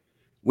movement.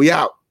 We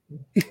out.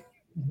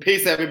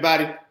 Peace,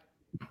 everybody.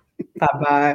 Bye-bye.